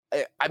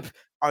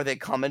 Are they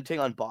commenting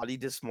on body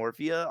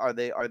dysmorphia? Are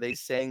they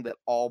saying that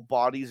all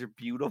bodies are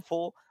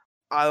beautiful?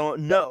 I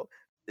don't know.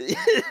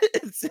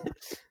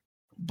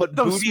 But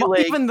Booty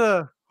Lake, even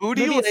the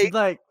Booty maybe it's Lake,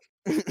 like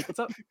what's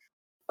up?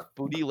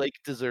 Booty Lake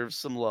deserves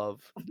some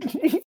love.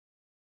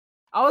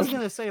 I was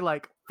gonna say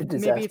like The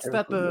maybe it's disaster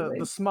that of Booty the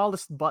Lake.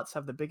 smallest butts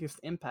have the biggest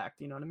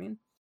impact. You know what I mean?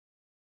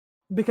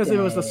 Because it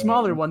was the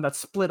smaller Dang. one that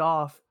split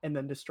off and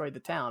then destroyed the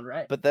town,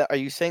 right? But are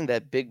you saying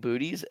that big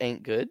booties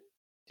ain't good?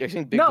 You're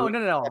saying big No,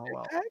 booties no. have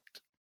Well,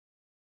 impact?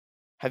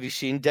 Have you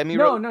seen Demi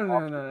no,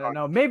 Rose?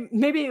 no.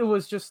 Maybe it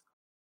was just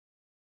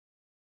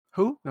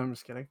who? No, I'm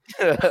just kidding.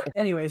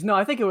 Anyways, no,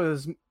 I think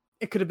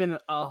it could have been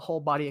a whole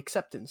body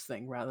acceptance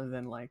thing rather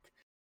than like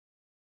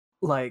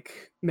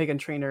Meghan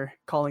Trainor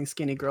calling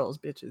skinny girls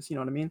bitches. You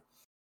know what I mean?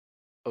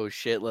 Oh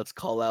shit, let's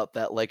call out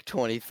that like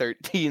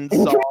 2013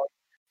 song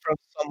from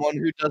someone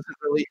who doesn't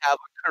really have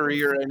a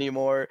career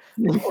anymore.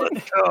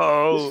 Let's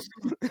go.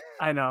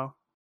 I know.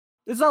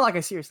 It's not like I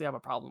seriously have a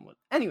problem with.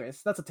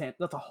 Anyways, that's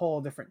a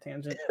whole different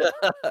tangent.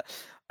 All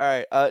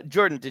right,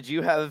 Jordan, did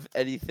you have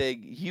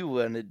anything you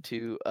wanted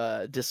to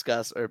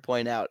discuss or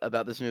point out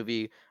about this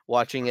movie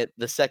watching it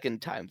the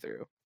second time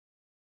through?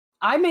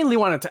 I mainly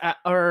wanted to,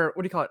 or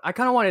what do you call it? I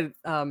kind of wanted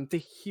to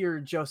hear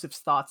Joseph's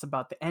thoughts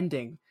about the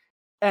ending,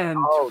 and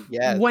Oh,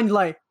 yes. when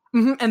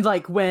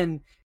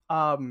when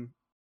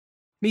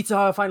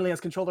Mitsuha finally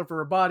has control over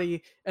her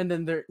body, and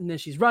then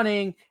she's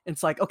running, and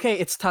it's like, okay,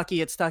 it's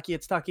Taki,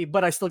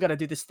 but I still got to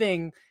do this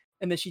thing,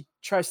 and then she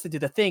tries to do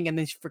the thing, and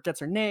then she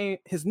forgets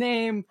his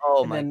name.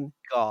 Oh and my then,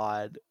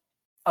 god.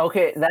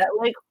 Okay,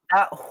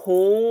 that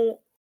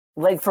whole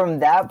from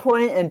that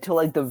point until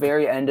like the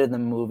very end of the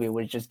movie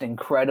was just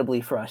incredibly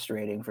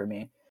frustrating for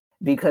me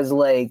because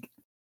like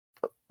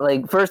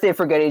first they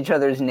forget each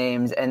other's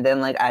names and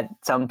then like at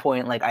some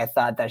point like I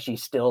thought that she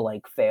still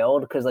like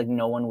failed because like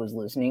no one was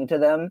listening to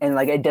them and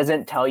like it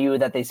doesn't tell you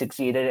that they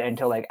succeeded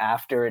until like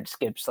after it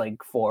skips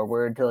like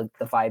forward to like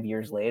the 5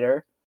 years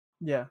later.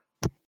 yeah.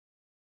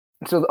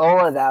 So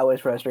all of that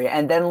was frustrating.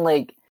 And then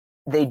like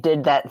they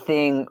did that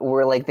thing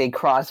where like they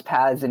crossed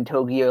paths in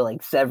Tokyo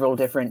like several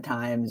different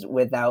times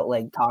without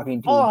like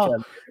talking to each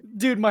other.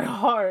 Dude, my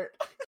heart.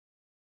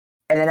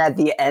 And then at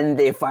the end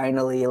they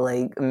finally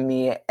like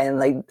meet and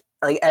like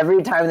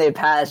every time they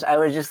passed, I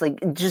was just like,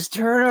 just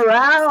turn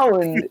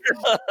around.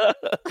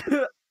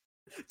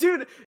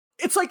 Dude,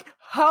 it's like,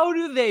 how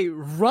do they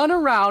run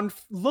around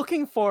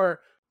looking for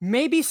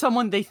maybe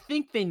someone they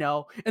think they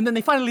know, and then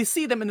they finally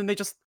see them, and then they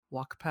just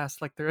walk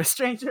past like they're a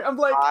stranger? I'm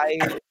like,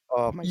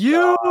 oh my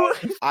you.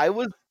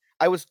 god.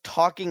 I was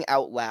talking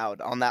out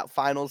loud on that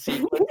final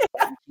sequence.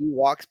 He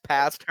walks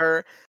past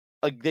her.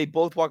 like they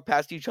both walk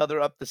past each other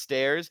up the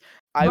stairs,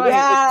 I was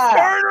Yeah. like,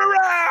 turn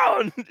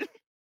around.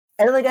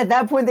 And like at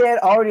that point, they had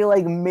already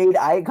like made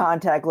eye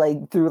contact like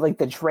through like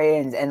the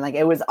trains, and like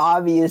it was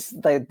obvious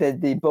like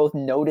that they both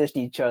noticed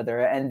each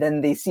other, and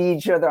then they see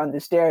each other on the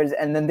stairs,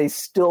 and then they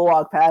still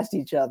walk past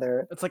each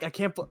other. It's like I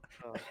can't. Oh.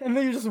 And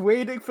then you're just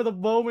waiting for the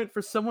moment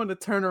for someone to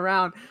turn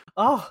around.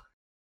 Oh,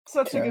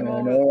 such a good Turn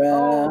moment. Oh.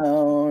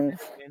 around.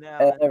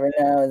 Every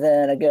now and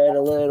then, I get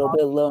a little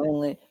bit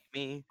lonely.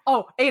 Me.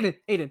 Oh,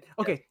 Aiden.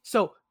 Okay,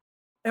 so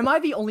am I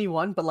the only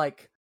one? But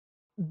like,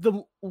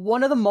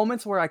 one of the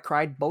moments where I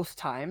cried both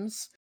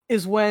times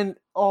is when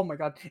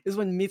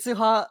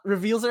Mitsuha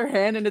reveals her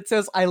hand and it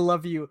says "I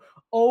love you."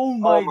 Oh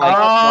my my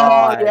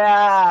god! Oh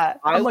yeah.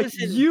 I'm like,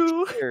 was in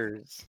you-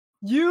 tears.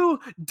 You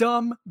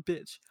dumb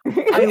bitch!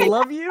 I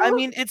love you. I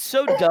mean, it's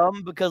so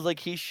dumb because like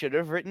he should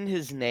have written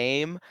his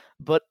name,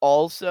 but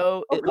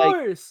also of it like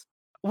course.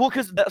 well,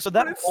 because that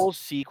it's- whole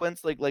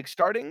sequence, like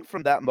starting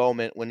from that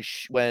moment when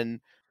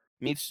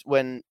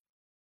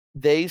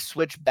they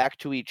switch back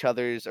to each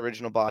other's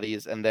original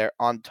bodies and they're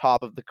on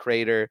top of the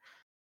crater,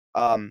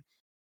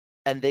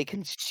 and they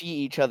can see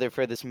each other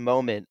for this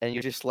moment, and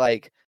you're just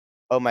like,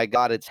 oh my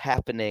god, it's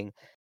happening.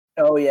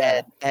 Oh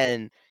yeah.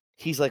 And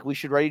he's like, we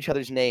should write each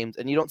other's names,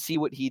 and you don't see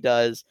what he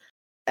does,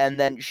 and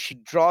then she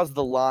draws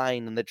the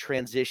line, and the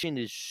transition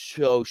is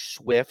so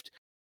swift.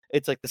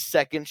 It's like the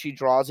second she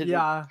draws it,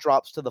 Yeah. it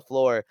drops to the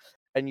floor,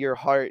 and your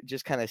heart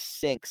just kind of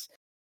sinks.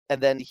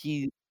 And then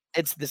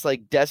it's this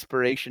like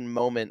desperation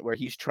moment where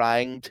he's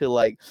trying to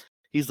like,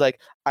 he's like,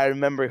 I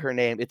remember her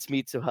name. It's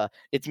Mitsuha.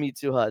 It's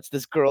Mitsuha. It's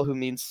this girl who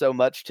means so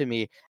much to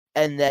me.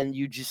 And then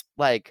you just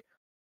like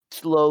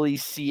slowly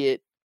see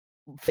it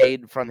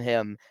fade from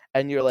him,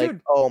 and you're like,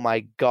 Dude. oh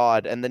my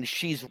god. And then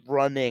she's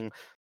running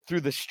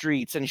through the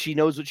streets and she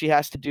knows what she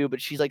has to do, but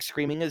she's like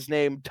screaming his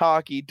name,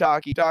 Taki,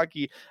 Taki,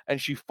 Taki,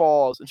 and she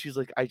falls and she's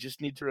like, I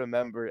just need to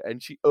remember.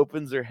 And she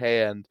opens her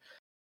hand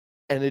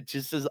and it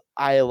just says,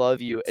 I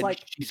love you. And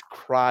like, she's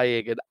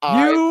crying and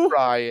I'm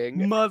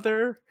crying.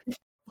 Mother.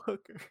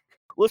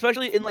 Well,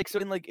 especially in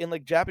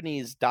like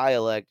Japanese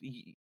dialect,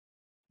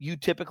 you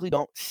typically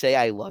don't say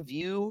I love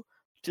you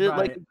to like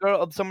Right. a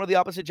girl of someone of the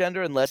opposite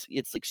gender unless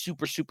it's like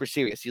super super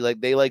serious. You like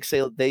they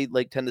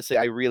tend to say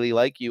I really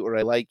like you or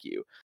I like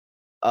you.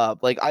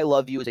 Like I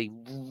love you is a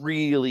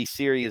really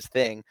serious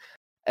thing.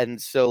 And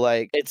so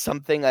like it's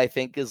something I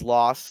think is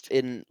lost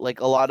in like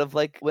a lot of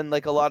like when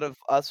like a lot of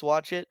us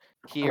watch it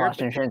here. Lost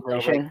in because, you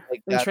know, translation.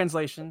 like In that,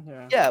 translation,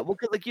 yeah. yeah, well,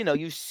 'cause, like, you know,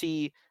 you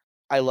see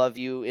I love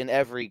you in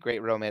every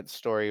great romance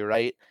story,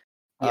 right?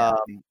 Yeah.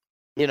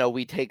 You know,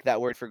 we take that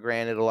word for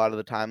granted a lot of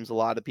the times. A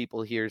lot of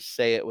people here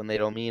say it when they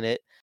don't mean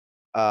it.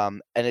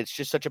 And it's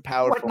just such a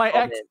powerful Like my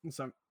ex.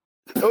 moment.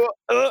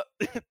 So,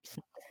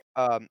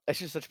 It's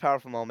just such a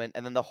powerful moment.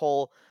 And then the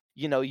whole,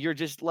 you know, you're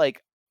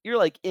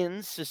like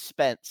in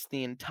suspense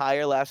the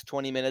entire last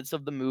 20 minutes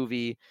of the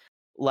movie,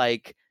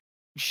 like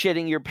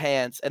shitting your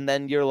pants, and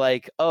then you're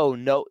like, oh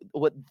no,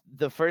 what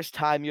the first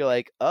time you're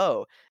like,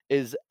 oh,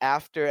 is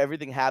after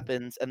everything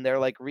happens and they're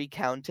like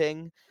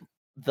recounting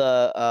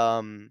the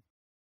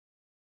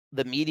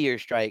meteor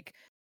strike,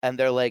 and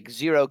they're like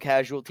 0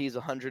 casualties,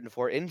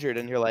 104 injured,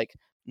 and you're like,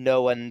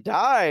 no one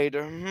died.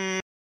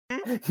 And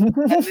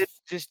it's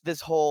just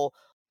this whole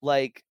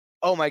like,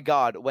 oh my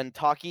god, when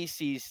Taki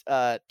sees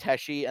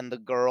Teshi and the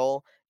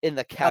girl in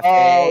the cafe,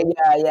 Oh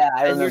yeah,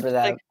 I and you're remember just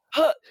that.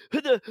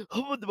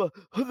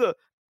 like,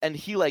 and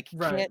he like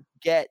Right. can't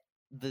get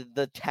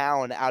the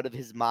town out of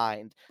his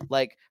mind.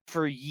 Like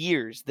for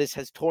years, this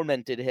has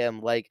tormented him.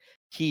 Like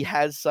he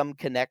has some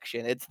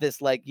connection. It's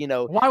this like, you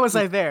know, why was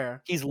I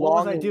there? he's What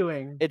was I longing-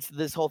 doing? it's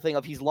this whole thing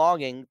of he's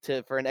longing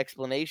for an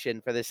explanation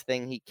for this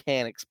thing he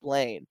can't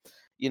explain.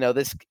 You know,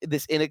 this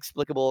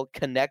inexplicable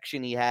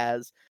connection he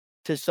has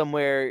to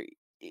somewhere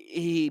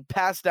he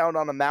passed down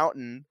on a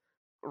mountain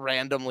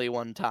randomly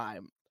one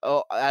time.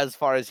 Oh, as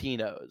far as he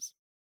knows.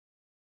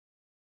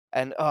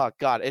 And oh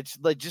god, it's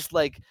like just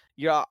like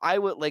I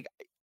would like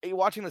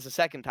watching this a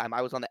second time,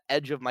 I was on the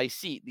edge of my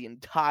seat the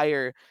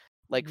entire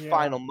like Yeah.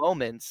 final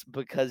moments,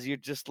 because you're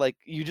just like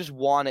you just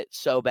want it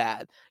so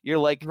bad. You're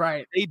like,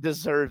 Right. they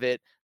deserve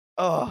it.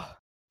 Oh,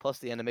 plus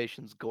the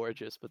animation's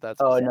gorgeous, but that's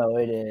Oh beside- no,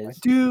 it is.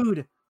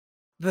 Dude,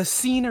 the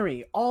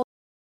scenery all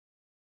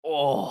the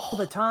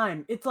oh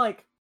time. It's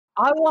like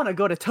I want to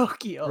go to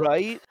Tokyo.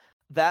 right.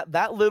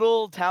 That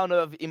little town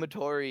of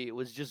Imatori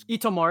was just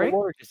Itomori.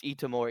 gorgeous.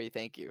 Itomori,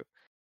 thank you.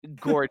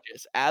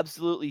 Gorgeous,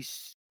 absolutely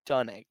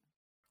stunning.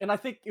 And I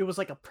think it was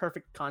like a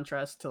perfect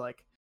contrast to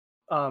like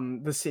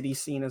the city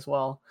scene as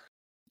well.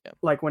 Yeah.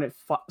 Like when it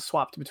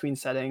swapped between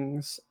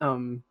settings,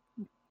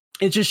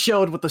 it just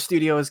showed what the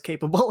studio is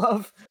capable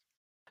of.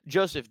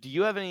 Joseph, do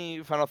you have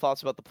any final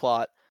thoughts about the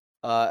plot?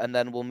 And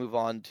then we'll move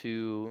on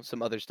to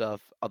some other stuff.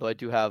 Although I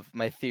do have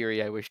my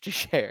theory I wish to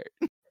share.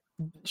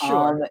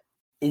 Sure.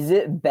 Is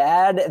it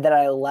bad that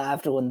I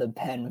laughed when the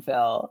pen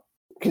fell?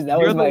 Because that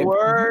You're was the my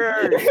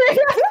worst.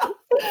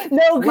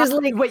 No, because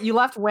like Wait, you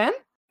laughed when?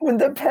 when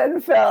the pen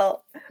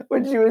fell,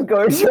 when she was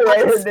going to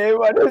write her name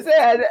on his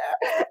head,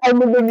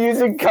 and then the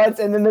music cuts,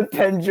 and then the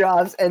pen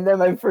drops, and then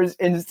my first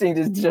instinct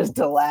is just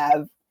to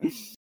laugh.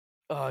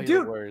 Oh, you're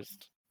Dude. the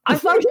worst. I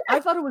thought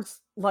it was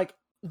like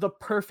the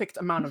perfect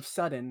amount of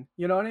sudden.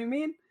 You know what I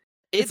mean?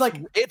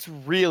 It's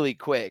really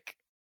quick.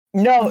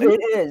 No, it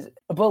is,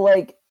 but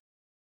like,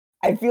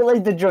 I feel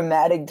like the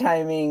dramatic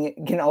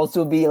timing can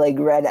also be like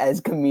read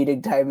as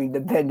comedic timing,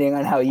 depending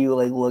on how you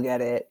like look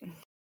at it.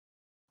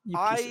 You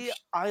piece of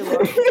I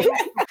love you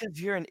because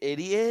you're an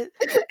idiot,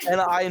 and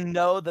I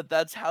know that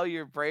that's how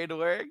your brain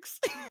works.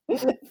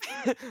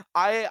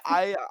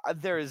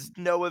 There is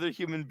no other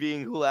human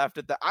being who laughed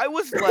at that. I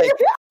was like,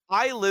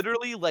 I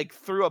literally like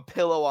threw a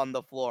pillow on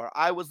the floor.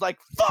 I was like,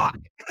 fuck.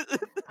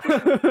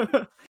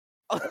 shit.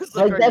 I was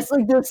Like "Are that's you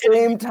like the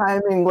same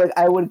timing like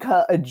I would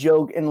cut a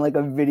joke in like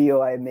a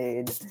video I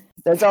made.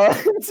 That's all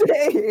I'm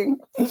saying.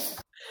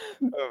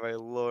 Oh my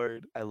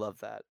lord. I love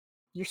that.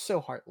 You're so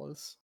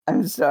heartless.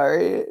 I'm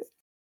sorry.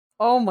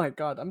 Oh my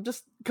god, I'm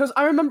just because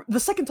I remember the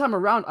second time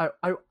around,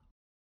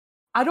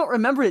 I don't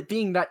remember it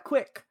being that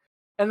quick,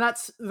 and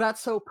that's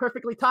so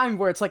perfectly timed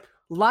where it's like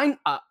line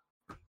up,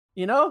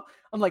 you know?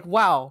 I'm like,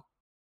 wow.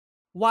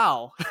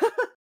 No,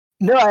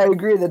 I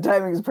agree. The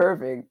timing is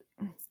perfect.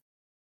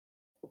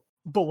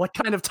 But what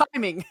kind of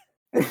timing?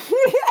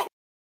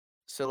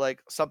 So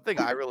like something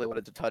I really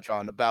wanted to touch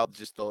on about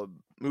just the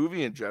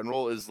movie in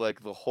general is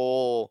like the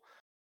whole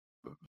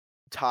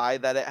tie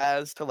that it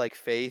has to like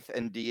faith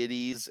and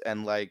deities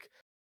and like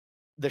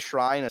the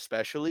shrine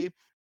especially.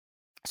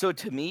 So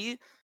to me,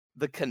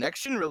 the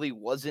connection really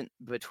wasn't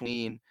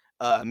between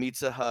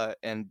Mitsuha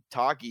and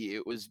Taki.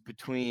 It was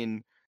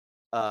between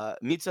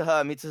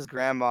Mitsuha's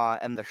grandma,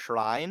 and the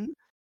shrine.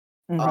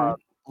 Mhm.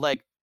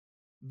 Like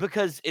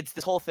because it's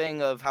this whole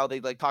thing of how they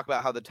like talk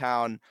about how the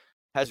town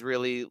has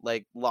really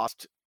like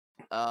lost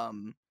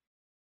um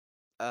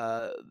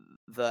uh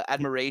the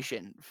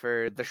admiration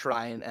for the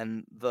shrine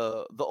and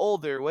the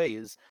older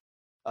ways,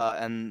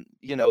 and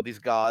you know these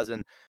gods,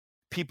 and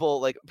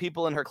people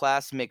in her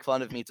class make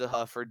fun of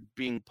Mitsuha for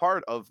being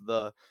part of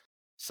the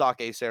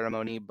sake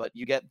ceremony, but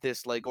you get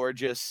this like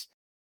gorgeous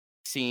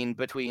scene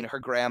between her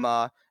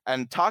grandma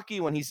and Taki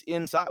when he's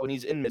in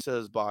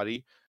Mitsuha's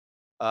body,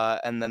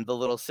 and then the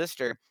little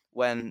sister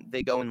when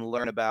they go and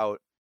learn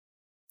about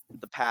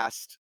the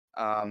past,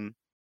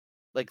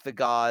 like the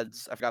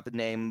gods. I forgot the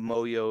name.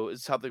 Moyo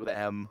is something with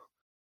an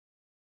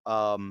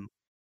M.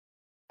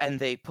 And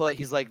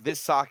he's like, this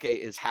sake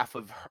is half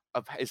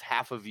is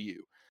half of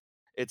you.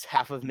 It's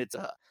half of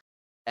Mitsuha,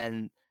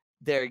 and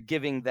they're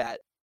giving that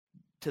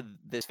to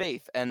this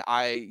faith. And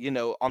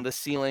on the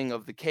ceiling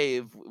of the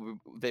cave,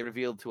 they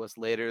revealed to us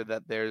later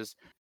that there's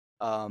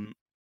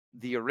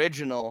the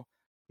original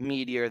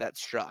meteor that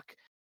struck,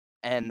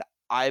 and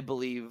I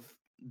believe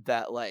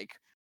that like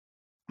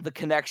the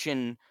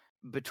connection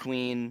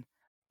between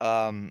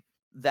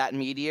that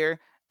meteor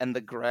and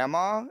the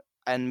grandma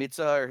and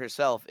Mitsuha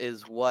herself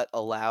is what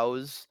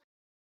allows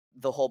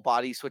the whole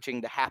body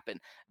switching to happen.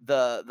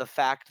 The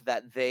fact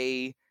that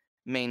they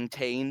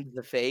maintained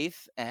the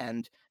faith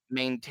and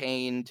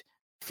maintained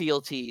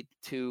fealty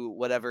to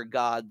whatever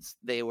gods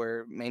they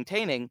were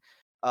maintaining,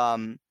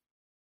 um,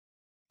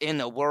 in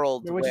a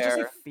world Would you just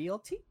say where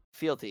fealty?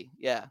 fealty,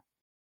 yeah,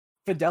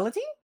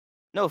 Fidelity?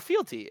 no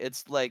fealty,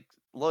 it's like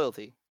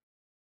loyalty.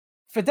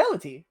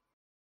 Fidelity.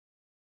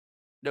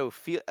 No,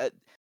 fealty,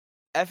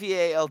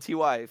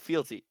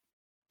 fealty,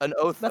 an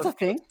oath That's of a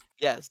thing.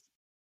 yes,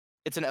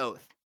 it's an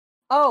oath.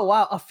 Oh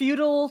wow, a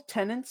feudal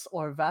tenants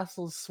or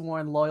vassals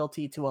sworn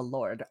loyalty to a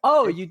lord.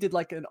 Oh, you did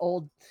like an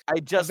old,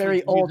 I just very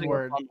was old using a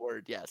word. fun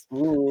word, yes.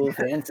 Ooh,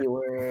 fancy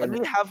Let me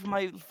word. have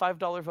my $5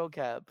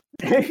 vocab.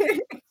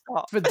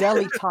 Stop.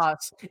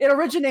 Fidelitas. It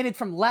originated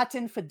from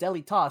Latin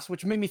fidelitas,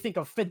 which made me think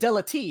of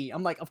fidelity.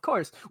 I'm like, of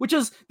course,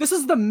 this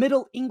is the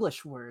Middle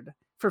English word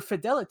for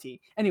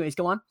fidelity. Anyways,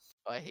 go on.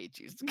 I hate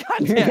you.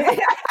 God damn.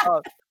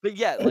 But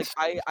yeah, like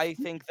I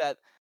think that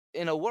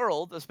in a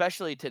world,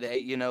 especially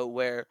today,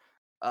 where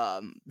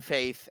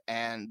faith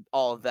and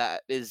all of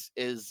that is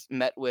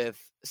met with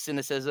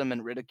cynicism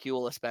and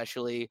ridicule,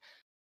 especially,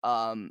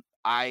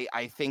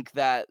 I think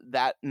that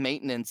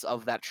maintenance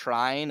of that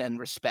shrine and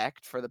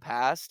respect for the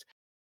past,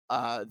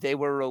 they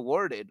were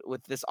rewarded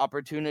with this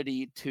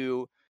opportunity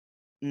to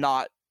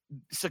not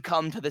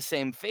succumb to the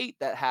same fate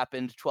that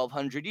happened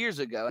 1200 years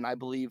ago. And I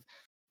believe,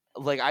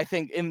 like, I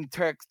think in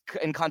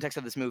context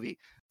of this movie,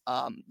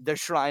 the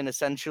shrine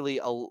essentially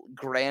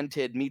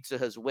granted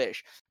Mitsuha's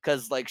wish,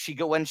 because like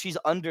when she's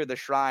under the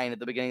shrine at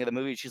the beginning of the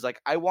movie, she's like,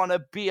 I want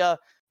to be a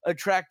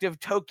attractive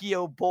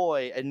Tokyo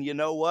boy, and you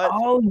know what?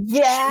 Oh She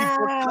yeah.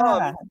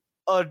 becomes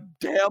a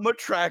damn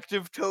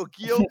attractive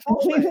Tokyo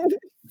boy.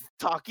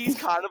 Taki's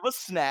kind of a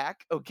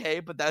snack, okay,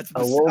 but that's A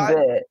little beside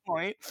the bit.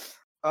 point.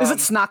 Is it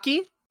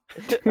snacky?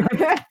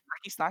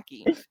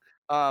 Snacky.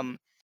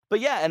 But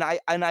yeah,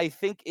 and I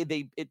think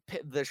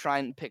the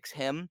shrine picks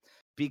him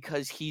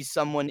because he's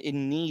someone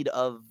in need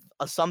of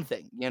a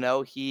something.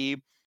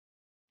 He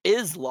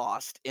is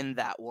lost in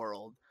that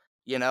world.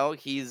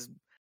 He's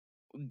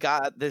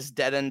got this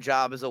dead end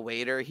job as a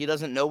waiter. He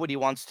doesn't know what he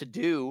wants to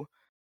do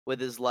with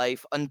his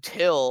life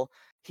until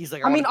he's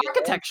like, I mean, wanna be a land-"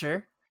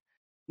 architecture.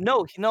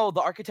 No,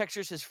 the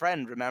architecture's his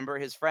friend. Remember,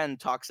 his friend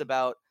talks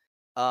about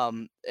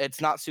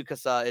it's not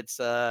Tsukasa, it's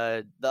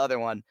the other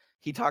one.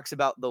 He talks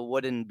about the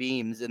wooden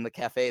beams in the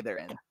cafe they're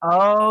in.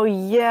 Oh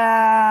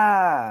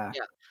yeah.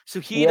 Yeah.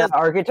 So he Yeah, does.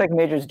 architect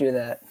majors do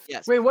that.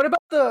 Yes. Wait, what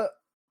about the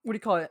what do you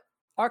call it?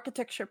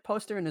 Architecture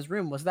poster in his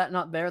room. Was that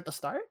not there at the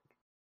start?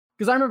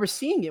 Because I remember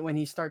seeing it when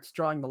he starts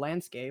drawing the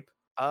landscape.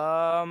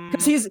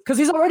 Because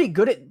he's already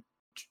good at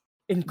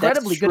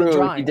incredibly good at He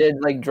drawing. did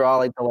like draw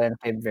like the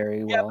landscape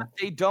very Yeah, well. but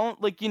they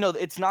don't like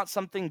it's not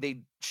something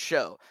they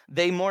show.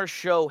 They more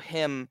show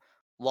him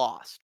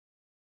lost.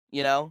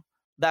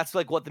 That's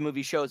like what the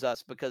movie shows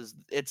us because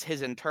it's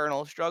his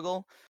internal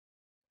struggle.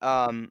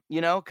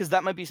 Because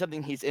that might be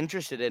something he's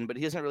interested in, but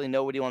he doesn't really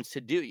know what he wants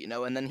to do.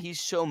 And then he's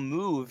so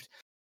moved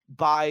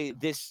by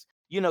this.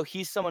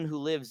 He's someone who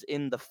lives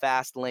in the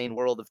fast lane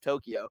world of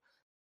Tokyo,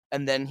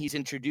 and then he's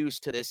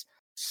introduced to this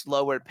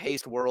slower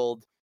paced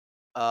world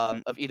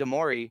of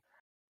Itamori,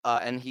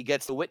 and he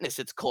gets to witness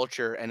its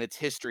culture and its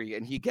history,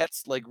 and he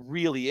gets like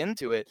really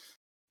into it,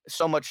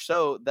 so much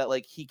so that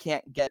like he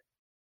can't get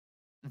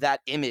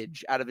that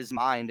image out of his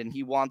mind, and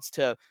he wants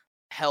to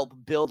help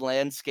build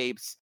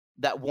landscapes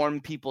that warm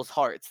people's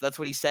hearts. That's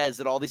what he says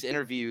at all these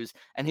interviews,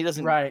 and he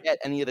doesn't get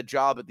any of the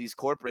job at these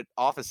corporate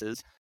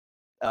offices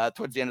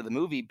towards the end of the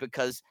movie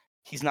because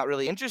he's not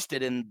really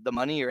interested in the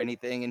money or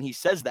anything, and he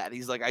says that.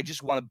 He's like, I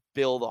just want to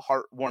build a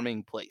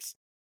heartwarming place.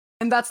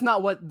 And that's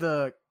not what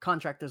the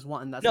contractors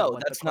want, and that's not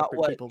what the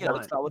corporate people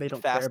want. That's not what they the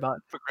don't fast, care about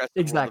progressive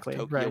exactly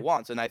world of Tokyo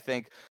wants. And I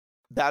think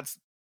that's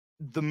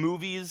the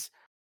movies,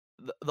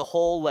 the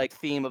whole like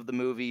theme of the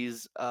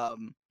movies,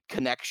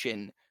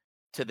 connection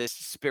to this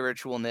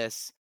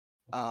spiritualness,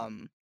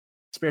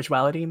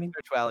 spirituality. You mean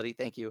spirituality?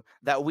 Thank you.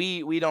 That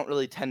we don't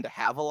really tend to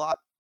have a lot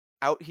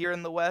out here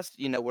in the West.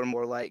 We're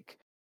more like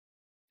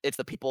it's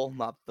the people,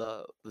 not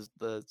the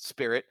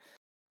spirit.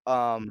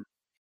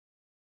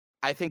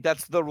 I think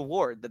that's the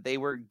reward that they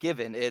were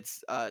given.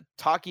 It's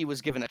Taki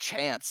was given a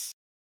chance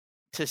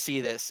to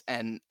see this,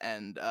 and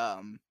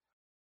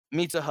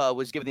Mitsuha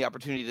was given the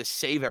opportunity to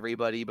save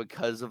everybody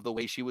because of the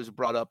way she was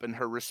brought up and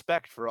her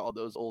respect for all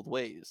those old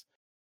ways.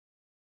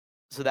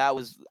 So that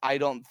was, I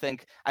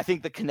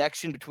think the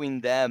connection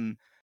between them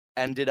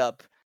ended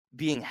up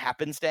being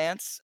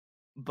happenstance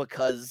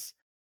because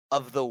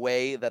of the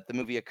way that the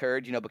movie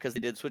occurred, because they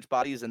did switch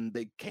bodies and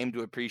they came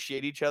to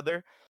appreciate each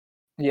other.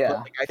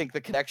 Yeah. But, I think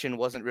the connection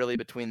wasn't really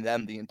between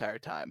them the entire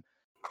time.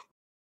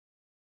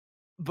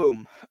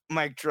 Boom.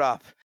 Mic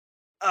drop.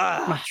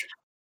 I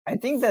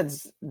think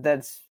that's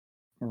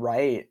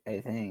right. I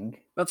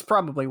think that's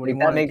probably what he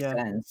that wanted. makes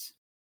sense.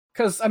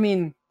 Because I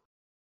mean,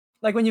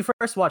 like when you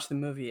first watch the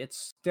movie,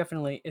 it's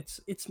definitely it's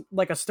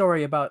like a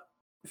story about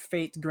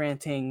fate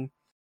granting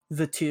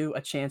the two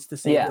a chance to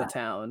save the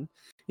town.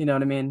 You know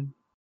what I mean?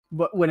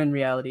 But when in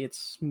reality,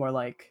 it's more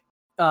like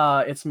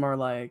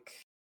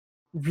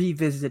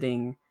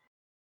revisiting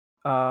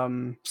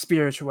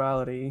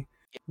spirituality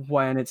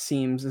when it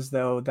seems as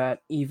though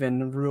that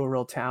even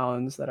rural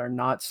towns that are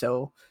not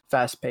so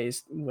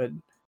fast-paced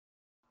would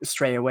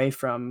stray away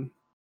from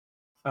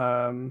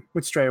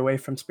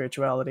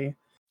spirituality.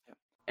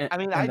 I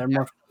mean, I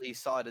definitely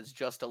saw it as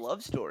just a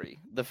love story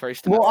the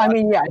first time. Well, I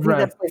mean, yeah, I think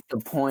that's like the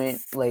point,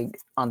 like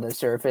on the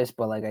surface,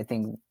 but like I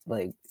think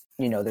like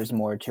there's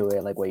more to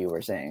it, like what you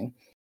were saying.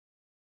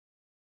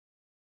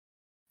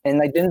 And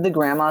like, didn't the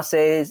grandma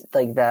say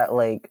like that,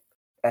 like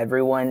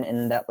everyone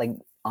in that like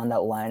on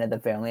that line of the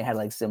family had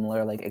like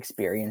similar like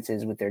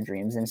experiences with their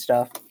dreams and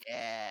stuff?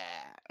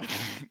 Yeah.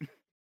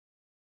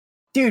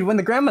 Dude, when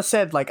the grandma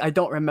said like I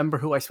don't remember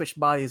who I switched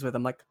bodies with,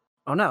 I'm like,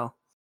 oh no.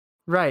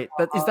 Right.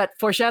 But is that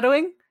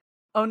foreshadowing?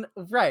 Oh no,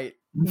 right.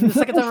 The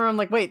second time around, I'm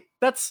like, wait,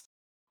 that's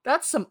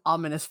some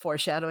ominous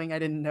foreshadowing I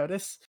didn't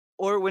notice.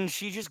 Or when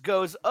she just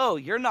goes, "Oh,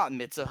 you're not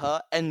Mitsuha,"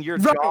 and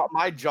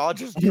my jaw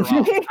just dropped.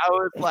 I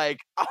was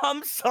like,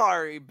 "I'm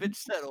sorry," bitch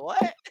said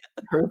what?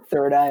 Her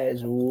third eye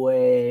is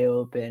way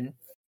open.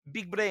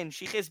 Big brain.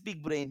 She has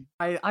big brain.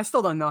 I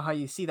still don't know how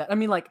you see that. I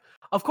mean, like,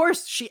 of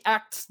course she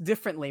acts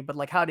differently, but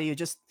like, how do you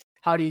just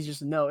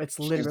know it's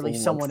literally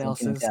someone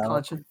else's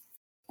conscience?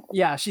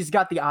 Yeah, she's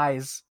got the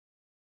eyes,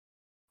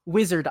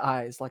 wizard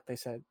eyes, like they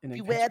said.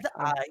 Beware the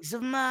eyes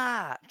of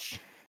March.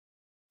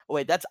 Oh,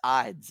 wait, that's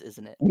Ides,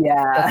 isn't it? Yeah,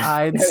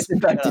 I was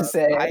about to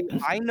say.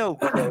 I know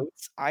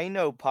quotes. I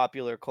know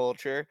popular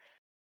culture.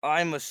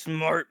 I'm a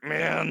smart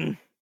man.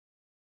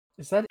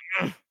 Is that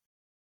I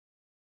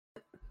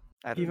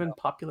don't even know.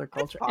 popular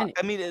culture? I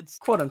mean, it's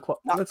quote unquote.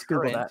 Let's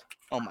Google that.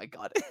 Oh my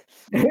god.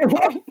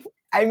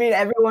 I mean,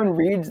 everyone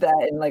reads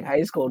that in like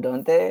high school,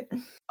 don't they?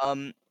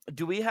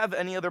 Do we have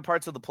any other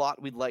parts of the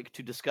plot we'd like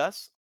to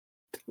discuss?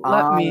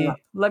 Let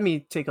me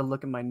take a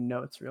look at my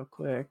notes real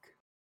quick.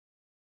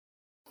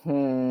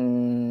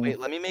 Wait,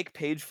 let me make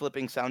page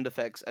flipping sound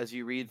effects as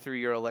you read through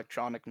your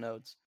electronic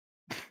notes.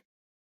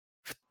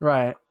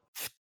 Right.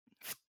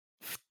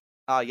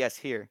 Yes,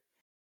 here.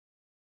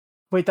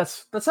 Wait, that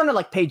sounded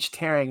like page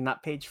tearing,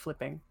 not page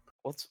flipping.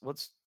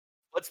 What's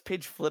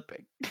page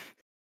flipping?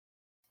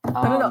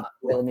 No.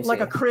 Wait, let me Like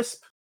see. a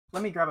crisp.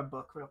 Let me grab a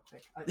book real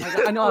quick.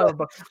 I know I have a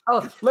book.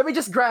 Oh, let me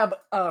just grab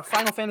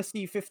Final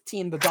Fantasy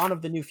 15: The Dawn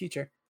of the New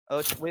Future.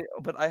 Oh wait,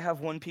 but I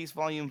have One Piece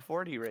Volume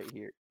 40 right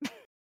here.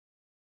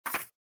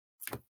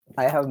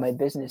 I have my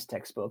business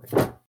textbook.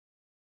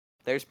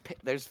 There's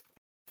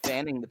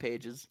fanning the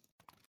pages.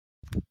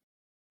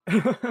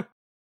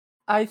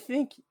 I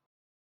think.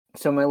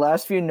 So my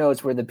last few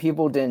notes were the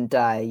people didn't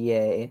die,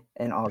 yay,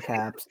 in all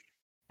caps.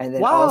 And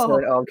then Wow. also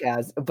in all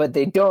caps, but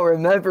they don't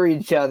remember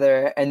each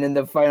other. And then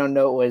the final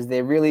note was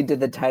they really did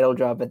the title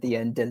drop at the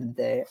end, didn't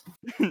they?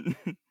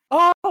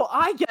 Oh,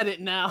 I get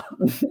it now.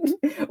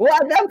 Well,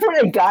 at that point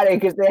I got it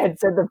because they had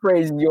said the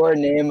phrase "your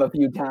name" a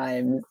few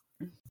times.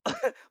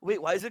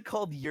 Wait, why is it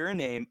called Your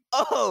Name?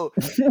 Oh,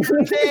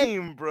 Your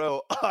Name,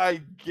 bro.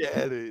 I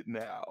get it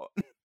now.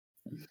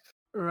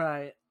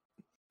 Right.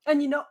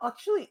 And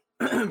actually,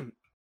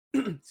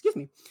 excuse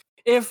me.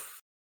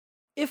 If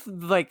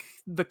like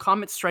the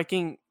comet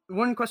striking,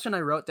 one question I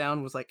wrote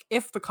down was like,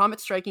 if the comet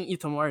striking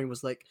Itomori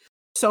was like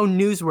so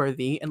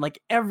newsworthy and like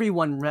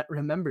everyone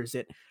remembers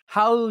it,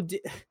 how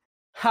did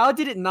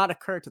it not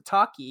occur to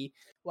Taki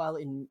while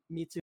in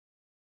Mitsuha's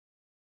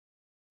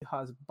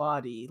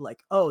body?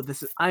 Like, oh,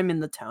 I'm in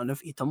the town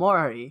of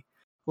Itomori.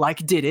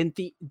 Like, didn't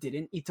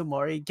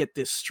Itomori get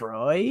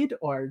destroyed,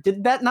 or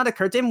did that not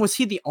occur to him? Was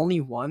he the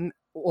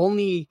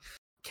only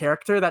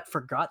character that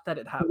forgot that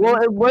it happened?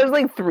 Well, it was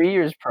like 3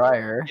 years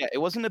prior. Yeah, it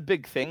wasn't a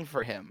big thing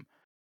for him.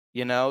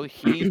 You know,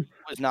 he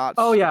was not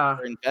Oh, yeah.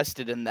 super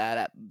invested in that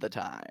at the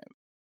time.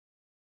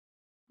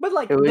 But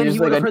like, It was then he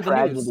just would like have a heard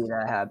the news. tragedy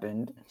that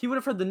happened. He would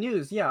have heard the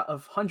news, yeah,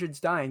 of hundreds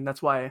dying.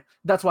 That's why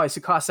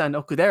Tsukasa and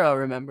Okudera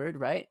remembered,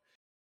 right?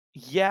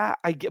 Yeah,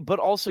 I get, but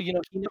also, he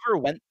never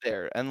went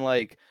there, and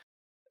like,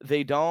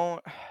 I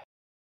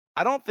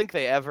don't think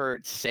they ever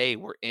say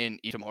we're in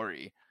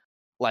Itomori.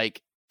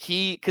 Like,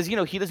 because he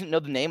doesn't know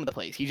the name of the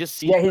place. He just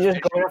sees. Yeah, he's just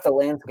going off the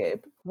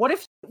landscape. What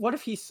if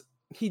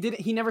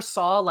he never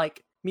saw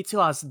like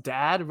Mitsuha's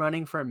dad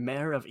running for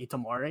mayor of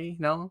Itomori?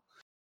 No,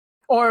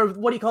 or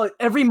what do you call it?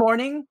 Every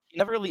morning. He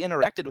never really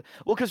interacted with.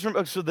 Well, because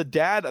so the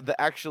dad.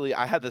 Actually,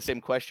 I had the same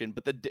question,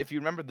 but if you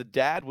remember, the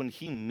dad, when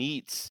he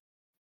meets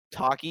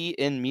Taki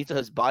in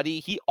Mitsuha's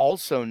body, he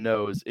also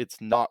knows it's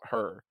not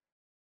her.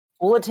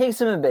 Well, it takes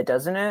him a bit,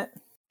 doesn't it?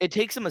 It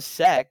takes him a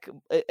sec.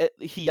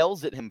 He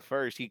yells at him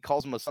first. He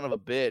calls him a son of a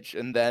bitch,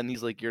 and then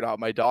he's like, "You're not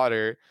my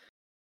daughter."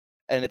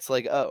 And it's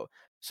like, oh,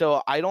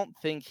 so I don't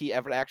think he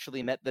ever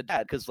actually met the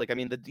dad, because, like, I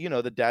mean,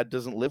 the dad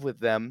doesn't live with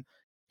them.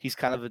 He's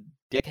kind of a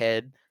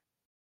dickhead,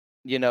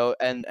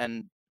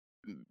 and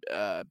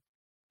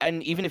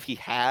even if he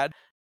had,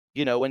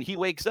 when he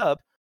wakes up,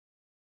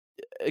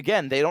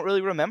 again, they don't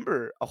really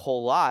remember a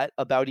whole lot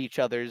about each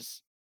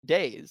other's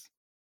days.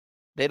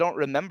 They don't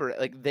remember it.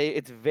 Like,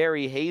 it's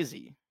very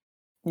hazy.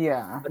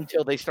 Yeah.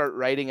 Until they start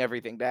writing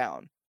everything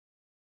down.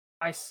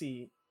 I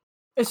see.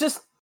 It's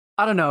just,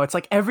 I don't know. It's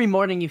like every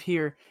morning you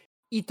hear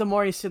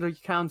Itomori City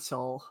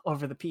Council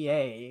over the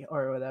PA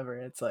or whatever.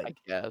 It's like, I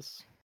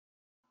guess.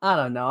 I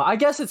don't know. I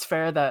guess it's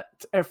fair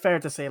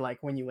to say like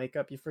when you wake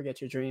up you forget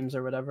your dreams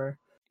or whatever.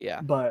 Yeah.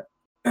 But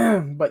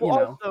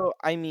Also,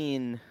 I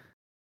mean,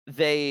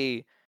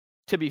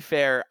 to be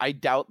fair, I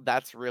doubt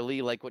that's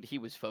really like what he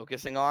was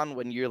focusing on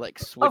when you're like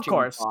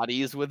switching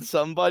bodies with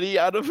somebody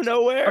out of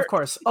nowhere. Of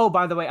course. Oh,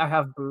 by the way, I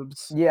have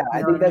boobs. Yeah,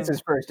 I think that's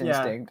his first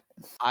instinct.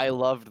 I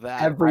loved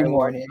that. Every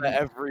morning.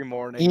 Every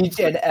morning. Each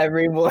and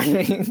every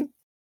morning.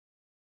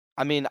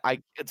 I mean,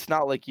 it's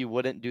not like you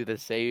wouldn't do the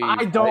same.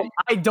 I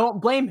don't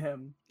blame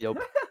him. Yep.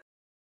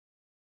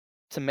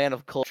 It's a man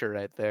of culture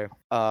right there.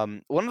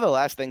 One of the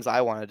last things I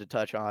wanted to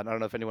touch on, I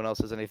don't know if anyone else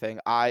has anything.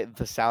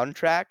 The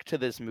soundtrack to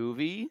this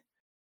movie.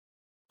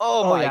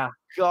 Oh my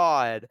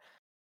god.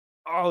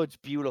 Oh, it's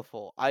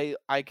beautiful.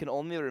 I can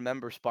only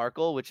remember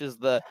Sparkle, which is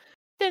the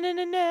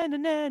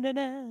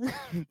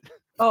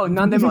Oh,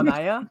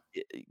 Nandemonaya?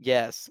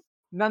 Yes.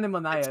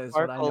 Nandemonaya is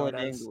what I know it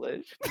as.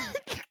 English.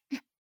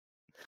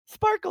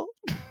 Sparkle.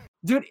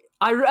 Dude,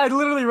 I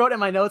literally wrote in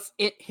my notes,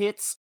 it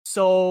hits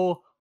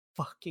so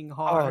fucking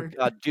hard.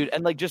 Oh god, dude,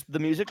 and like just the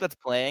music that's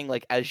playing,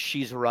 like as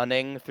she's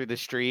running through the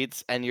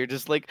streets, and you're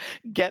just like,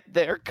 get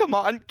there, come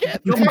on,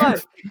 get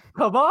there.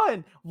 Come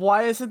on.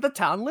 Why isn't the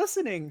town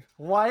listening?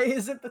 Why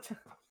isn't the town?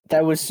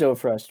 That was so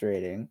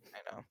frustrating. I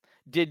know.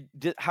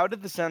 How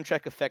did the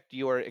soundtrack affect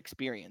your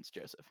experience,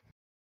 Joseph?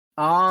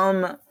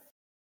 I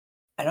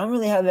don't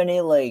really have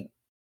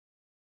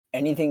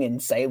anything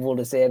insightful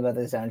to say about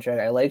the soundtrack.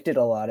 I liked it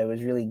a lot. It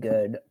was really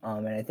good.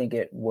 And I think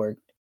it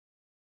worked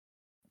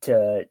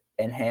to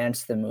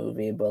enhance the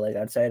movie, but like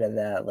outside of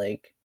that,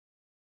 like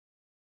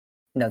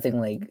nothing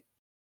like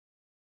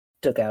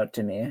took out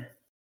to me.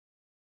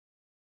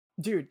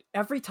 Dude,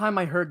 every time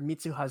I heard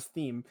Mitsuha's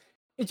theme,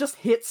 it just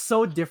hits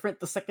so different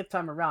the second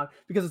time around,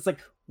 because it's like,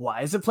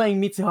 why is it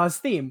playing Mitsuha's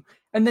theme?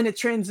 And then it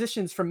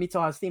transitions from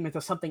Mitsuha's theme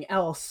into something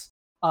else,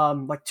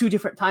 like 2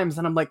 different times,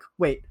 and I'm like,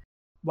 wait,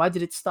 why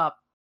did it stop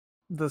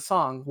the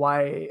song.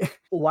 Why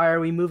are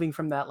we moving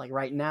from that like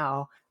right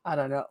now? I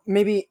don't know.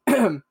 Maybe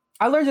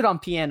I learned it on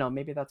piano.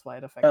 Maybe that's why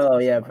it affected Oh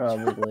me so yeah, much.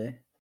 probably.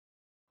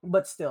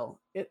 But still,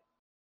 it.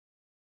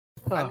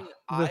 I Ugh,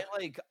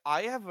 mean, the-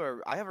 I have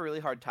a really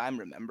hard time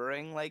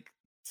remembering like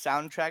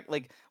soundtrack.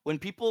 Like when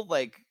people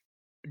like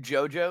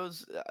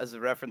JoJo's as a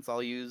reference,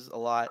 I'll use a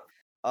lot.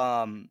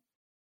 Um,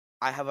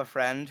 I have a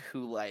friend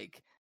who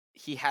like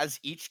he has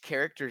each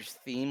character's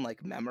theme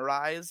like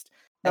memorized,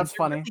 and That's they're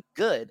funny. really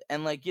good.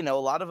 And like a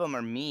lot of them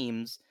are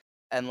memes,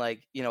 and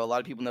like a lot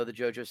of people know the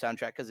JoJo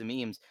soundtrack because of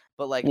memes.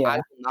 But like I Yeah.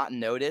 will not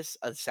notice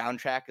a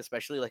soundtrack,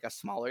 especially like a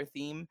smaller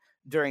theme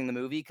during the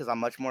movie because I'm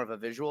much more of a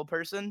visual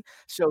person.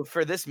 So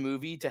for this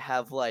movie to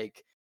have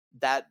like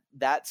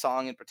that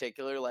song in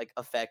particular like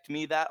affect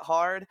me that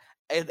hard,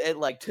 it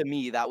like to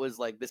me that was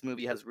like this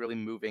movie has really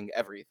moving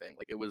everything.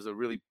 Like it was a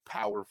really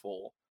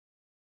powerful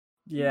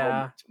Yeah,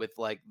 moment with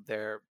like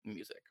their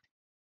music.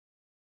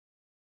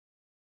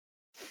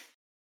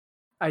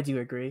 I do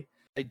agree.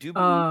 I do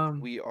believe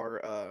Um, we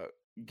are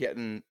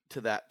getting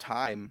to that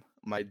time,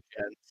 my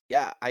gents.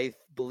 Yeah, I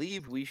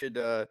believe we should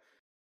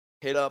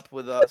hit up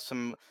with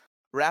some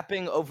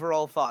wrapping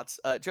overall thoughts.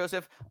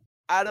 Joseph,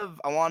 I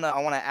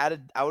wanna add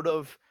it out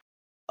of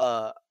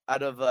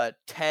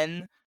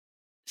 10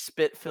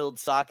 spit-filled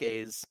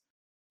sakes,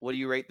 what do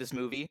you rate this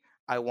movie?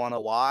 I want a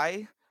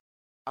why.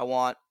 I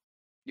want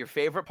your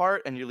favorite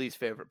part and your least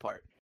favorite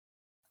part.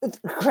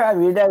 Crap,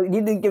 you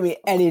didn't give me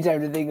any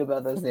time to think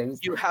about those things.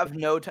 You have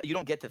no time. You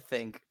don't get to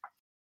think.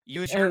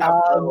 Use your And-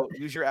 outro.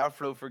 Use your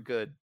outro for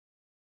good.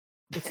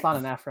 it's not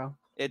an afro.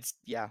 It's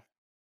yeah.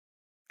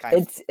 Kind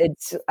of.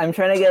 It's I'm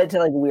trying to get it to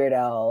like Weird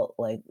Al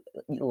like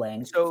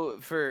length. So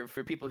for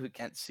people who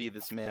can't see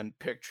this man,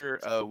 picture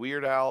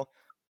Weird Al,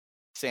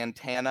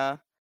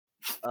 Santana,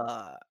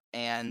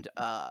 and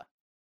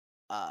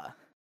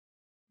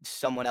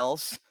someone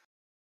else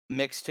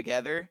mixed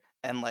together,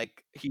 and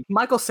like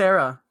Michael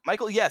Cera.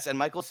 Michael, yes, and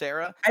Michael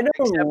Cera. I don't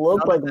except look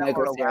none of like them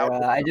Michael are allowed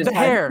Cera. I just The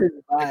have hair. his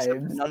Except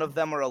vibes. none of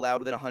them are allowed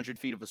within 100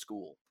 feet of a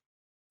school,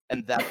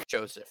 and that's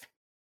Joseph.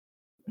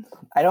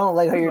 I don't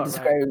like how Sounds you're about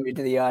right. describing me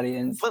to the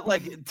audience. But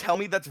like, tell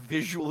me that's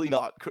visually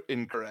not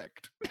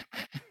incorrect.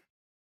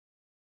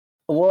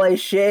 Well, I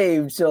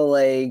shaved, so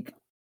like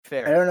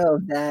Fair. I don't know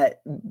if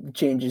that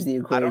changes the I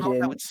equation. don't know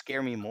if that would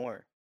scare me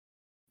more.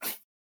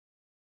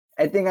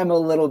 I think I'm a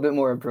little bit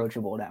more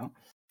approachable now.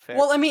 Fair.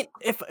 Well, I mean,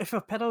 if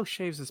a pedo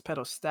shaves his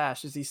pedo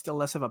stash, is he still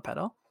less of a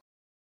pedo?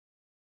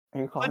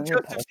 Are you calling but me a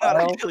Joseph's not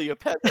pedophile? really a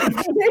pet.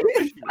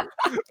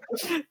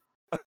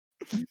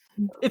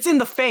 It's in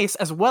the face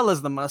as well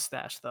as the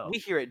mustache, though. We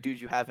here at Dude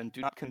You Haven't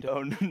do not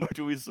condone nor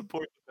do we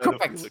support the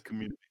Correct. pedophilic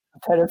community.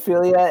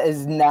 Pedophilia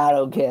is not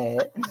okay.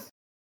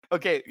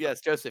 Okay,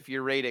 yes, Joseph,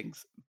 your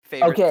ratings.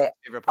 Favorite, Okay,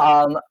 favorite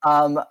part.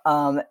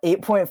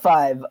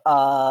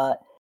 8.5.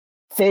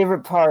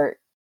 Favorite part.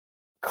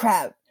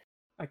 Crap.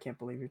 I can't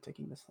believe you're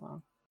taking this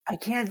long. I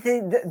can't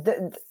think.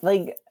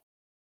 Like,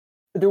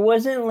 there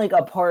wasn't like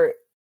a part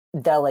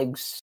that like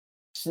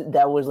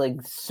that was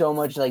like so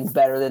much like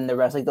better than the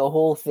rest. Like the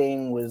whole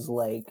thing was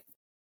like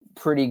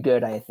pretty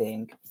good. I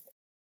think.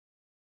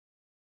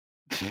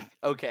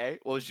 Okay,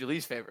 what was your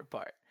least favorite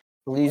part?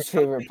 Least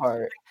favorite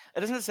part.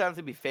 It doesn't sound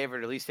to be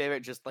favorite or least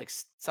favorite, just like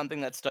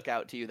something that stuck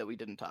out to you that we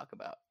didn't talk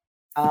about.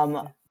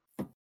 Well,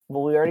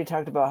 we already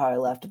talked about how I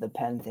left the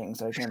pen thing,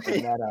 so I can't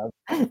bring that up.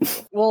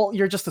 Well,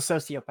 you're just a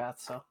sociopath,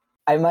 so.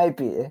 I might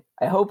be.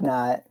 I hope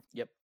not.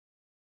 Yep.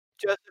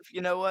 Joseph,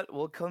 you know what?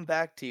 We'll come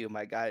back to you,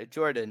 my guy.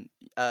 Jordan,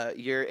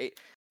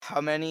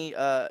 how many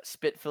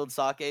spit-filled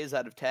sakes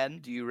out of 10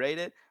 do you rate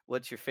it?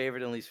 What's your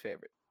favorite and least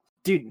favorite?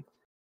 Dude,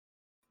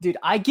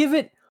 I give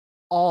it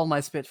all my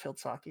spit-filled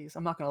sakes.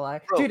 I'm not gonna lie.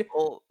 Bro, Dude,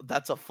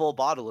 that's a full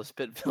bottle of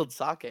spit-filled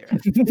sake.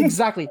 Right?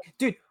 exactly.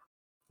 Dude,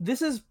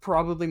 this is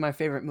probably my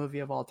favorite movie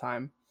of all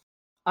time.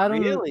 I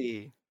don't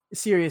Really?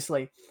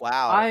 seriously.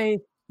 Wow.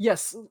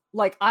 Yes,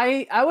 like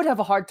I would have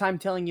a hard time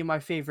telling you my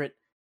favorite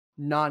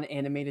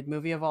non-animated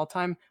movie of all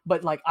time,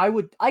 but like I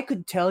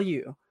could tell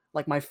you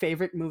like my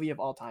favorite movie of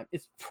all time.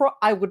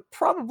 I would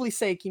probably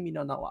say Kimi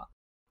no Na wa.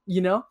 You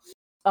know?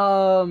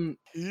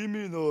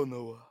 Kimi no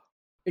Na wa.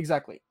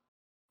 Exactly.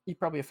 You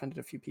probably offended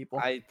a few people.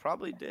 I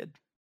probably did.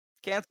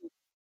 Cancel.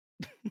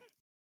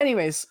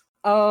 Anyways,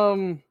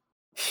 yeah,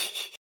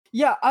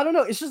 I don't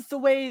know. It's just the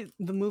way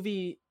the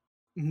movie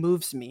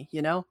moves me,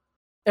 you know?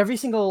 Every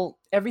single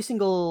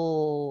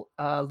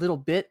little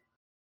bit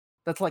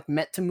that's like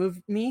meant to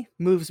move me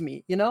moves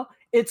me, you know?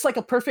 It's like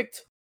a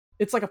perfect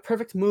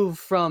move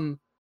from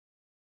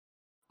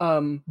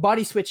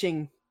body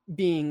switching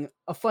being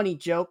a funny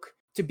joke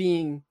to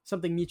being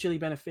something mutually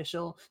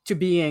beneficial to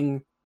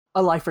being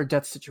a life or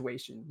death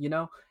situation, you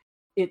know?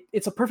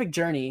 It's a perfect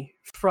journey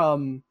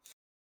from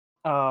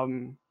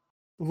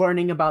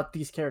learning about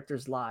these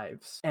characters'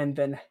 lives and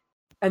then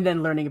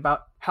learning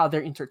about how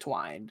they're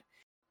intertwined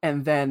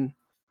and then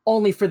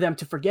only for them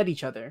to forget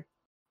each other.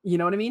 You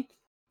know what I mean?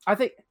 I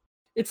think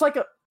it's like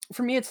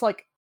for me it's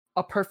like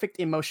a perfect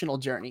emotional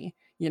journey,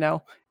 you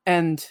know?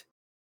 And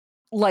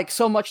like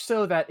so much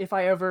so that if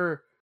I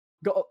ever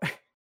go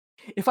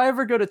if I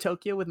ever go to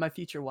Tokyo with my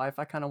future wife,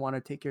 I kind of want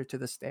to take her to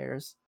the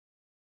stairs.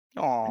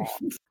 Aw.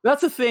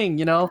 That's a thing,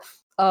 you know.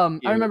 I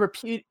Cute. remember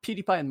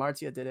PewDiePie and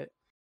Marzia did it.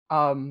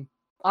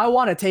 I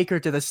want to take her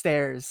to the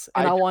stairs,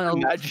 and I just want to.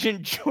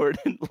 imagine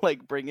Jordan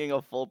like bringing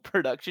a full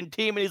production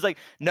team, and he's like,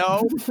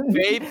 "No,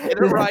 babe, get it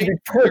right.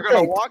 You're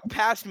gonna walk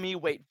past me,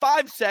 wait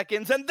 5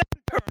 seconds, and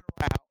then turn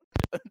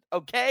around.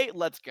 Okay,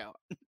 let's go."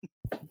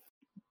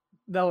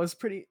 That was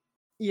pretty.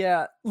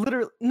 Yeah,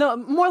 literally. No,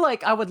 more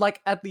like I would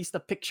like at least a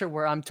picture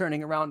where I'm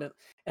turning around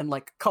and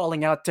like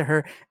calling out to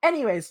her.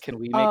 Anyways, Can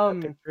we make that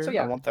picture? so I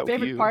yeah, want that with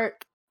favorite you.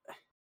 part.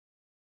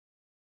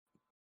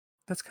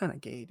 That's kind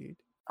of gay, dude.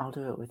 I'll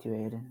do it with you,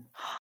 Aiden.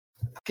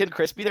 Can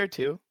Chris be there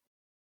too?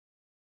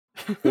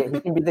 Yeah, he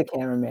can be the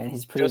cameraman.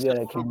 He's pretty Joseph's good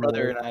at little camera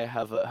brother work. and I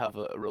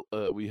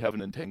have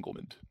an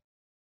entanglement,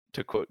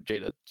 to quote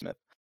Jada Smith.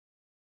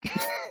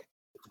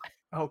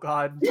 Oh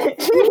God.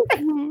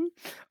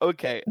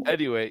 Okay.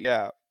 Anyway,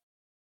 yeah.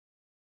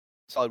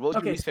 Solid. What was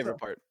Okay, your least favorite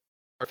so- part?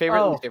 Or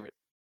favorite, Oh. least favorite?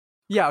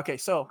 Yeah. Okay.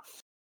 So,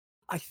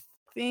 I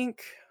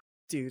think,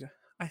 dude,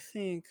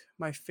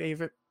 my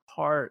favorite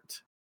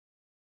part.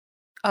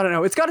 I don't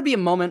know. It's got to be a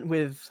moment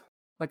with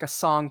like a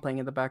song playing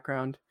in the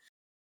background.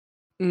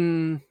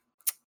 Maybe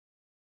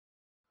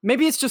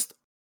it's just,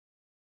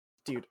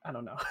 dude. I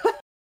don't know.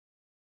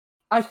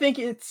 I think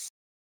it's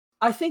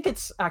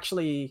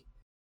actually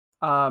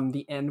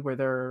the end where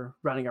they're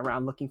running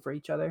around looking for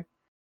each other.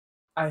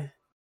 You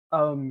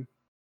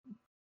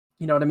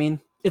know what I mean?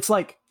 It's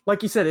like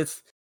you said,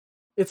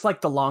 it's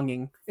like the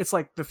longing. It's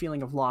like the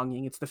feeling of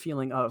longing. It's the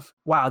feeling of,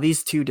 wow,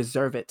 these two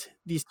deserve it.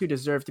 These two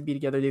deserve to be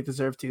together. They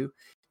deserve to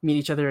meet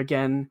each other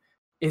again.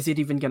 Is it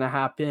even gonna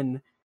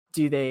happen?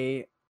 Do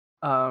they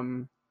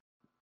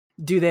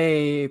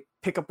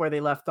pick up where they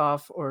left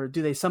off, or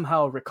do they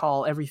somehow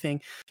recall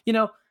everything? You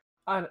know,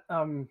 and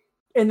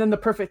then the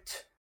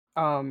perfect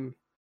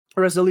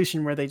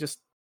resolution where they just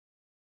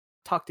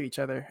talk to each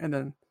other, and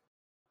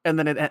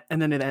then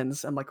it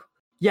ends. I'm like,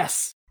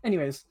 yes.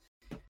 Anyways,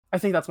 I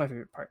think that's my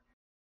favorite part.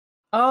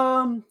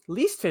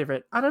 Least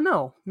favorite, I don't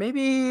know.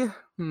 Maybe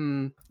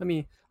let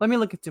me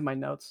look into my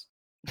notes.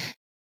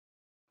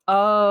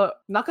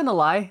 Not gonna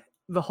lie,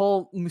 the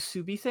whole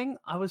musubi thing,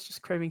 I was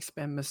just craving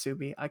spam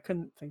musubi. I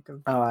couldn't think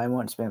of Oh, I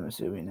want spam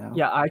musubi now.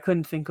 Yeah, I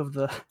couldn't think of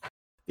the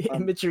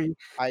imagery.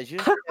 I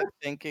just kept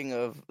thinking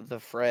of the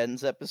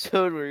Friends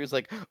episode where he was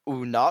like,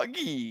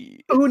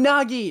 "Unagi."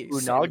 Unagi.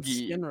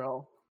 Unagi. Skin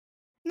roll.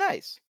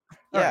 Nice.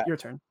 All Yeah. right, your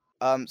turn.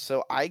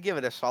 So I give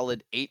it a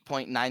solid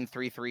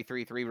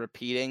 8.93333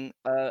 repeating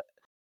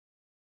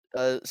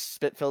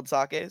spit-filled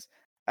sakes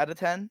out of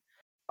 10.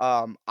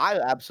 I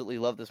absolutely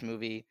love this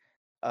movie.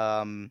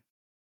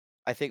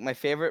 I think my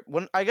favorite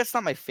one, I guess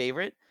not my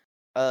favorite,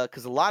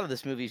 because a lot of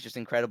this movie is just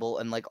incredible,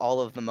 and like all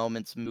of the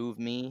moments move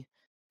me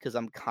because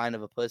I'm kind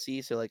of a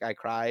pussy, so like I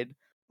cried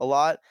a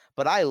lot.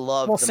 But I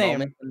loved Well, the same.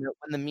 moment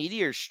when the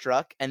meteor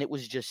struck and it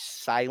was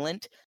just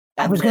silent.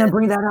 I and was then- gonna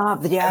bring that up.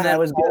 Yeah, and that then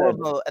was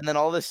good. and then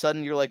all of a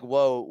sudden you're like,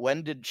 whoa,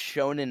 when did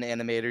shonen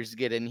animators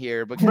get in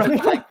here? Because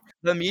like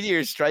the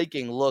meteor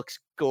striking looks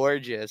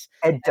gorgeous.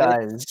 It And it's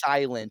does.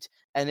 silent.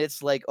 And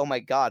it's like, oh my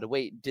god,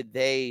 wait, did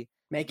they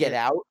Make get it.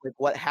 out? Like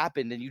what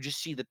happened? And you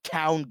just see the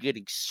town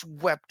getting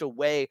swept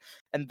away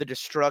and the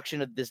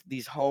destruction of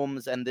these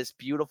homes and this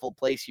beautiful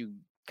place you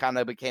kind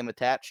of became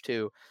attached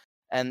to.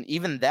 And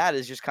even that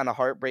is just kind of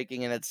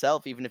heartbreaking in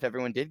itself, even if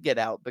everyone did get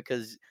out,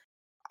 because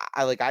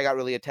I got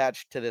really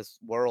attached to this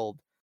world.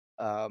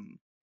 And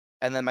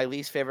then my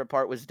least favorite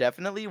part was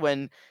definitely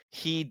when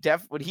he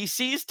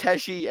sees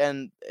Teshi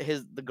and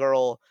the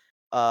girl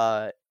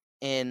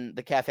in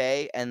the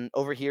cafe and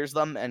overhears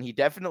them, and he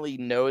definitely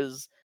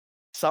knows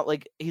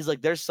he's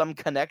like, there's some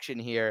connection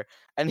here,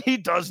 and he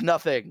does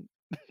nothing.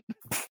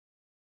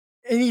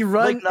 And he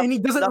Like,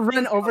 doesn't nothing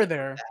run over comes of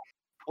there. that.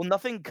 Well,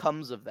 nothing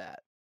comes of that.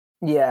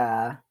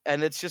 Yeah.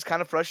 And it's just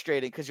kind of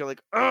frustrating because you're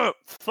like, oh,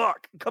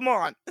 fuck, come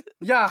on.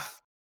 Yeah.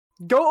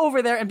 Go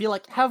over there and be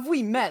like, have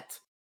we met?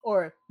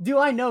 Or do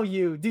I know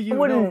you? Do you I know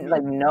wouldn't me?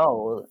 like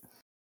know.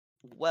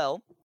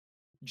 Well,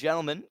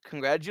 gentlemen,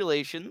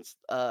 congratulations.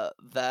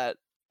 That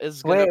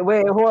is gonna...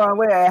 Wait, hold on,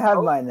 wait, I have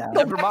Oh, mine now.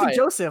 Go never back to mind.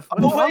 Joseph.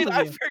 Oh What's wrong wait, with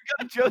I you?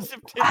 forgot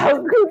Joseph too. How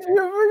could you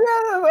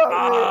forget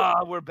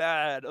about me? We're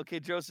bad. Okay,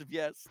 Joseph,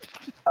 yes.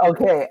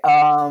 Okay,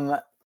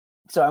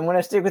 so I'm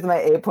gonna stick with my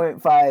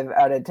 8.5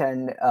 out of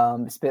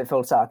 10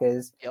 spit-filled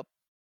sakes. Yep.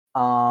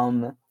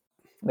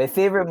 My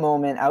favorite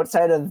moment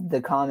outside of the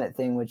comet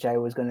thing, which I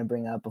was gonna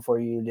bring up before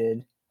you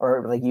did,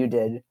 or like you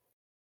did.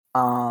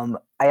 I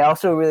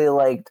also really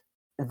liked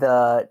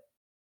the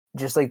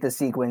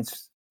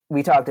sequence.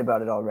 We talked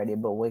about it already,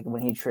 but like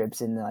when he trips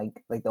in like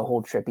the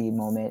whole trippy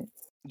moment.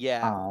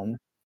 Yeah.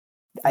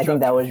 I think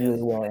that was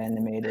really well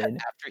animated.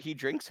 After he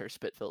drinks her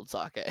spit-filled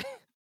sake.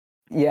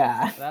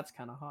 Yeah. That's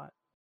kind of hot.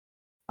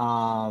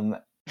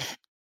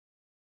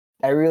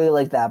 I really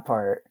like that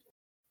part.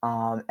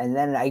 And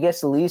then I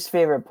guess the least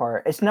favorite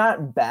part, it's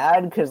not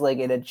bad because like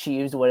it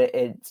achieves what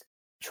it's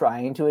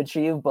trying to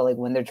achieve, but like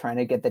when they're trying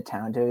to get the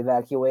town to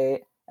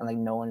evacuate and like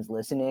no one's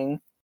listening,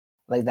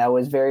 like that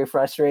was very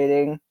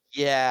frustrating.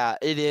 Yeah,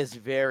 it is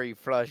very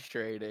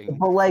frustrating.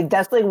 But like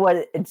that's like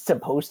what it's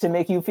supposed to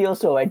make you feel,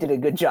 so I did a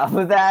good job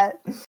of that.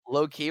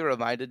 Low key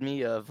reminded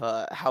me of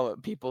how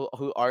people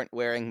who aren't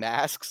wearing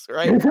masks,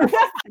 right?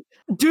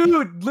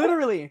 Dude,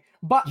 literally.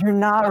 But You're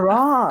not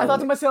wrong. I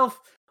thought to myself,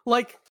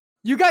 like,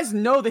 you guys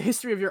know the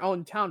history of your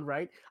own town,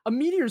 right? A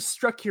meteor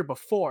struck here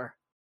before.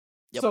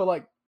 Yep. So,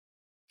 like,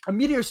 a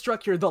meteor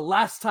struck here the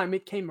last time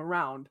it came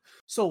around.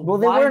 So, Well,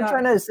 they why weren't not...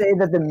 trying to say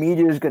that the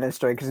meteor's gonna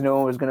strike because no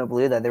one was gonna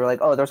believe that. They were like,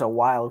 "Oh, there's a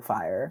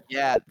wildfire."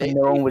 Yeah, And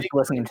no one was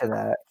listening to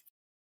that.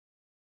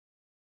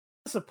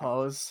 I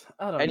suppose.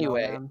 I don't know.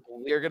 Anyway, Man.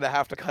 we're gonna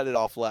have to cut it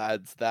off,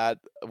 lads. That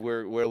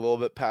we're a little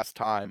bit past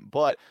time,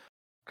 but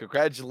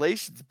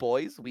congratulations,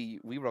 boys. We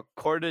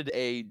recorded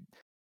a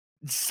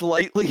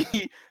slightly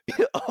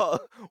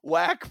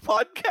whack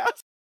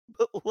podcast,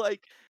 but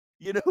like,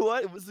 you know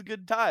what? It was a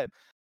good time.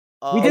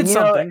 We did And, you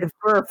something. know,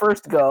 for a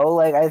first go,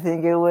 like I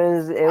think it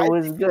was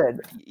good.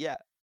 Yeah.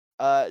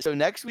 So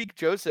next week,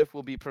 Joseph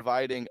will be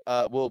providing.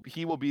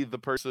 He will be the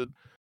person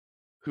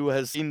who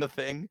has seen the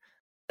thing.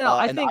 No,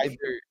 and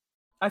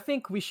I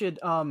think we should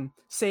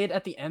say it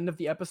at the end of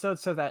the episode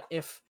so that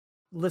if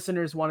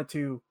listeners wanted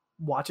to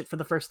watch it for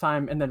the first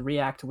time and then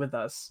react with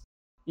us,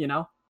 you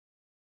know?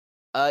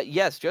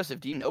 Yes, Joseph.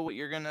 Do you know what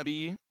you're gonna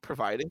be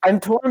providing? I'm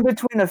torn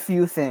between a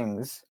few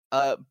things.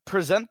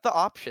 Present the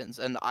options,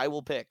 and I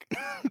will pick.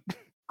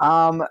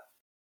 Has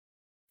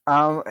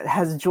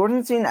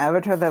Jordan seen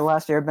Avatar: The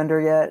Last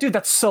Airbender yet? Dude,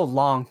 that's so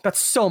long. That's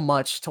so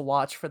much to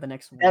watch for the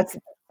next week.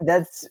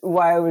 That's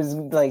why I was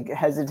like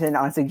hesitant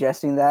on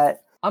suggesting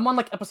that. I'm on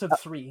like episode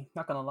 3,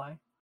 not gonna lie.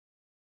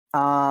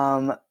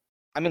 I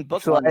mean,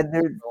 book So one is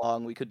either-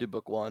 long. We could do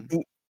book one.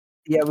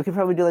 Yeah, we could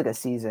probably do like a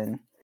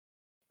season.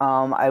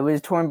 I was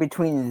torn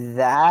between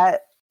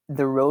that,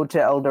 The Road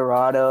to El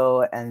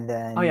Dorado, and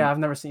then Oh yeah, I've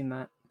never seen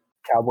that.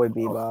 Cowboy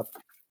Bebop.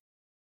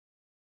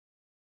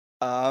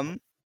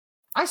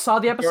 I saw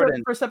the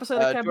Jordan, first episode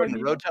of Cowboy Jordan,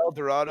 Bebop. Road to El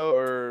Dorado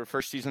or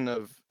first season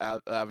of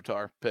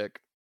Avatar? Pick.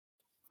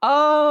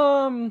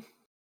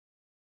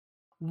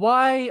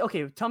 Why?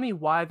 Okay, tell me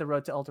why The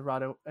Road to El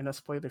Dorado in a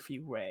spoiler-free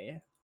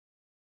way.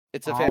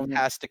 It's a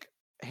fantastic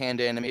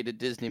hand-animated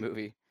Disney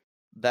movie.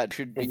 That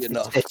should be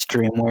enough. It's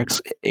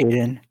DreamWorks,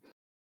 Aiden.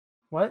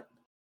 What?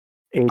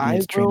 Aiden, I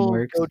it's will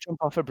DreamWorks. go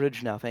jump off a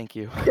bridge now. Thank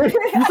you. You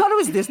thought it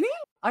was Disney?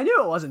 I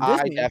knew it wasn't I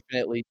Disney.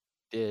 definitely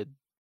did.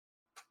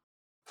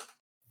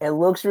 It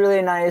looks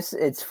really nice.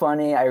 It's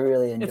funny. I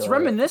really enjoy It's it.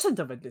 reminiscent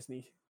of a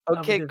Disney. of a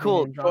Okay, Disney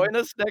cool. hand-drawn. Join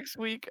us next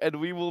week, and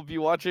we will be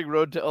watching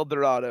Road to El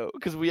Dorado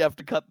because we have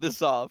to cut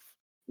this off.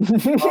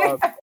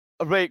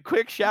 Wait,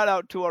 quick shout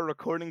out to our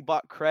recording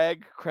bot,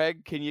 Craig.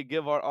 Craig, can you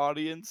give our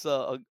audience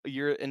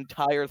your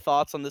entire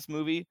thoughts on this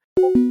movie?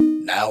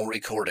 Now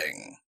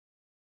recording.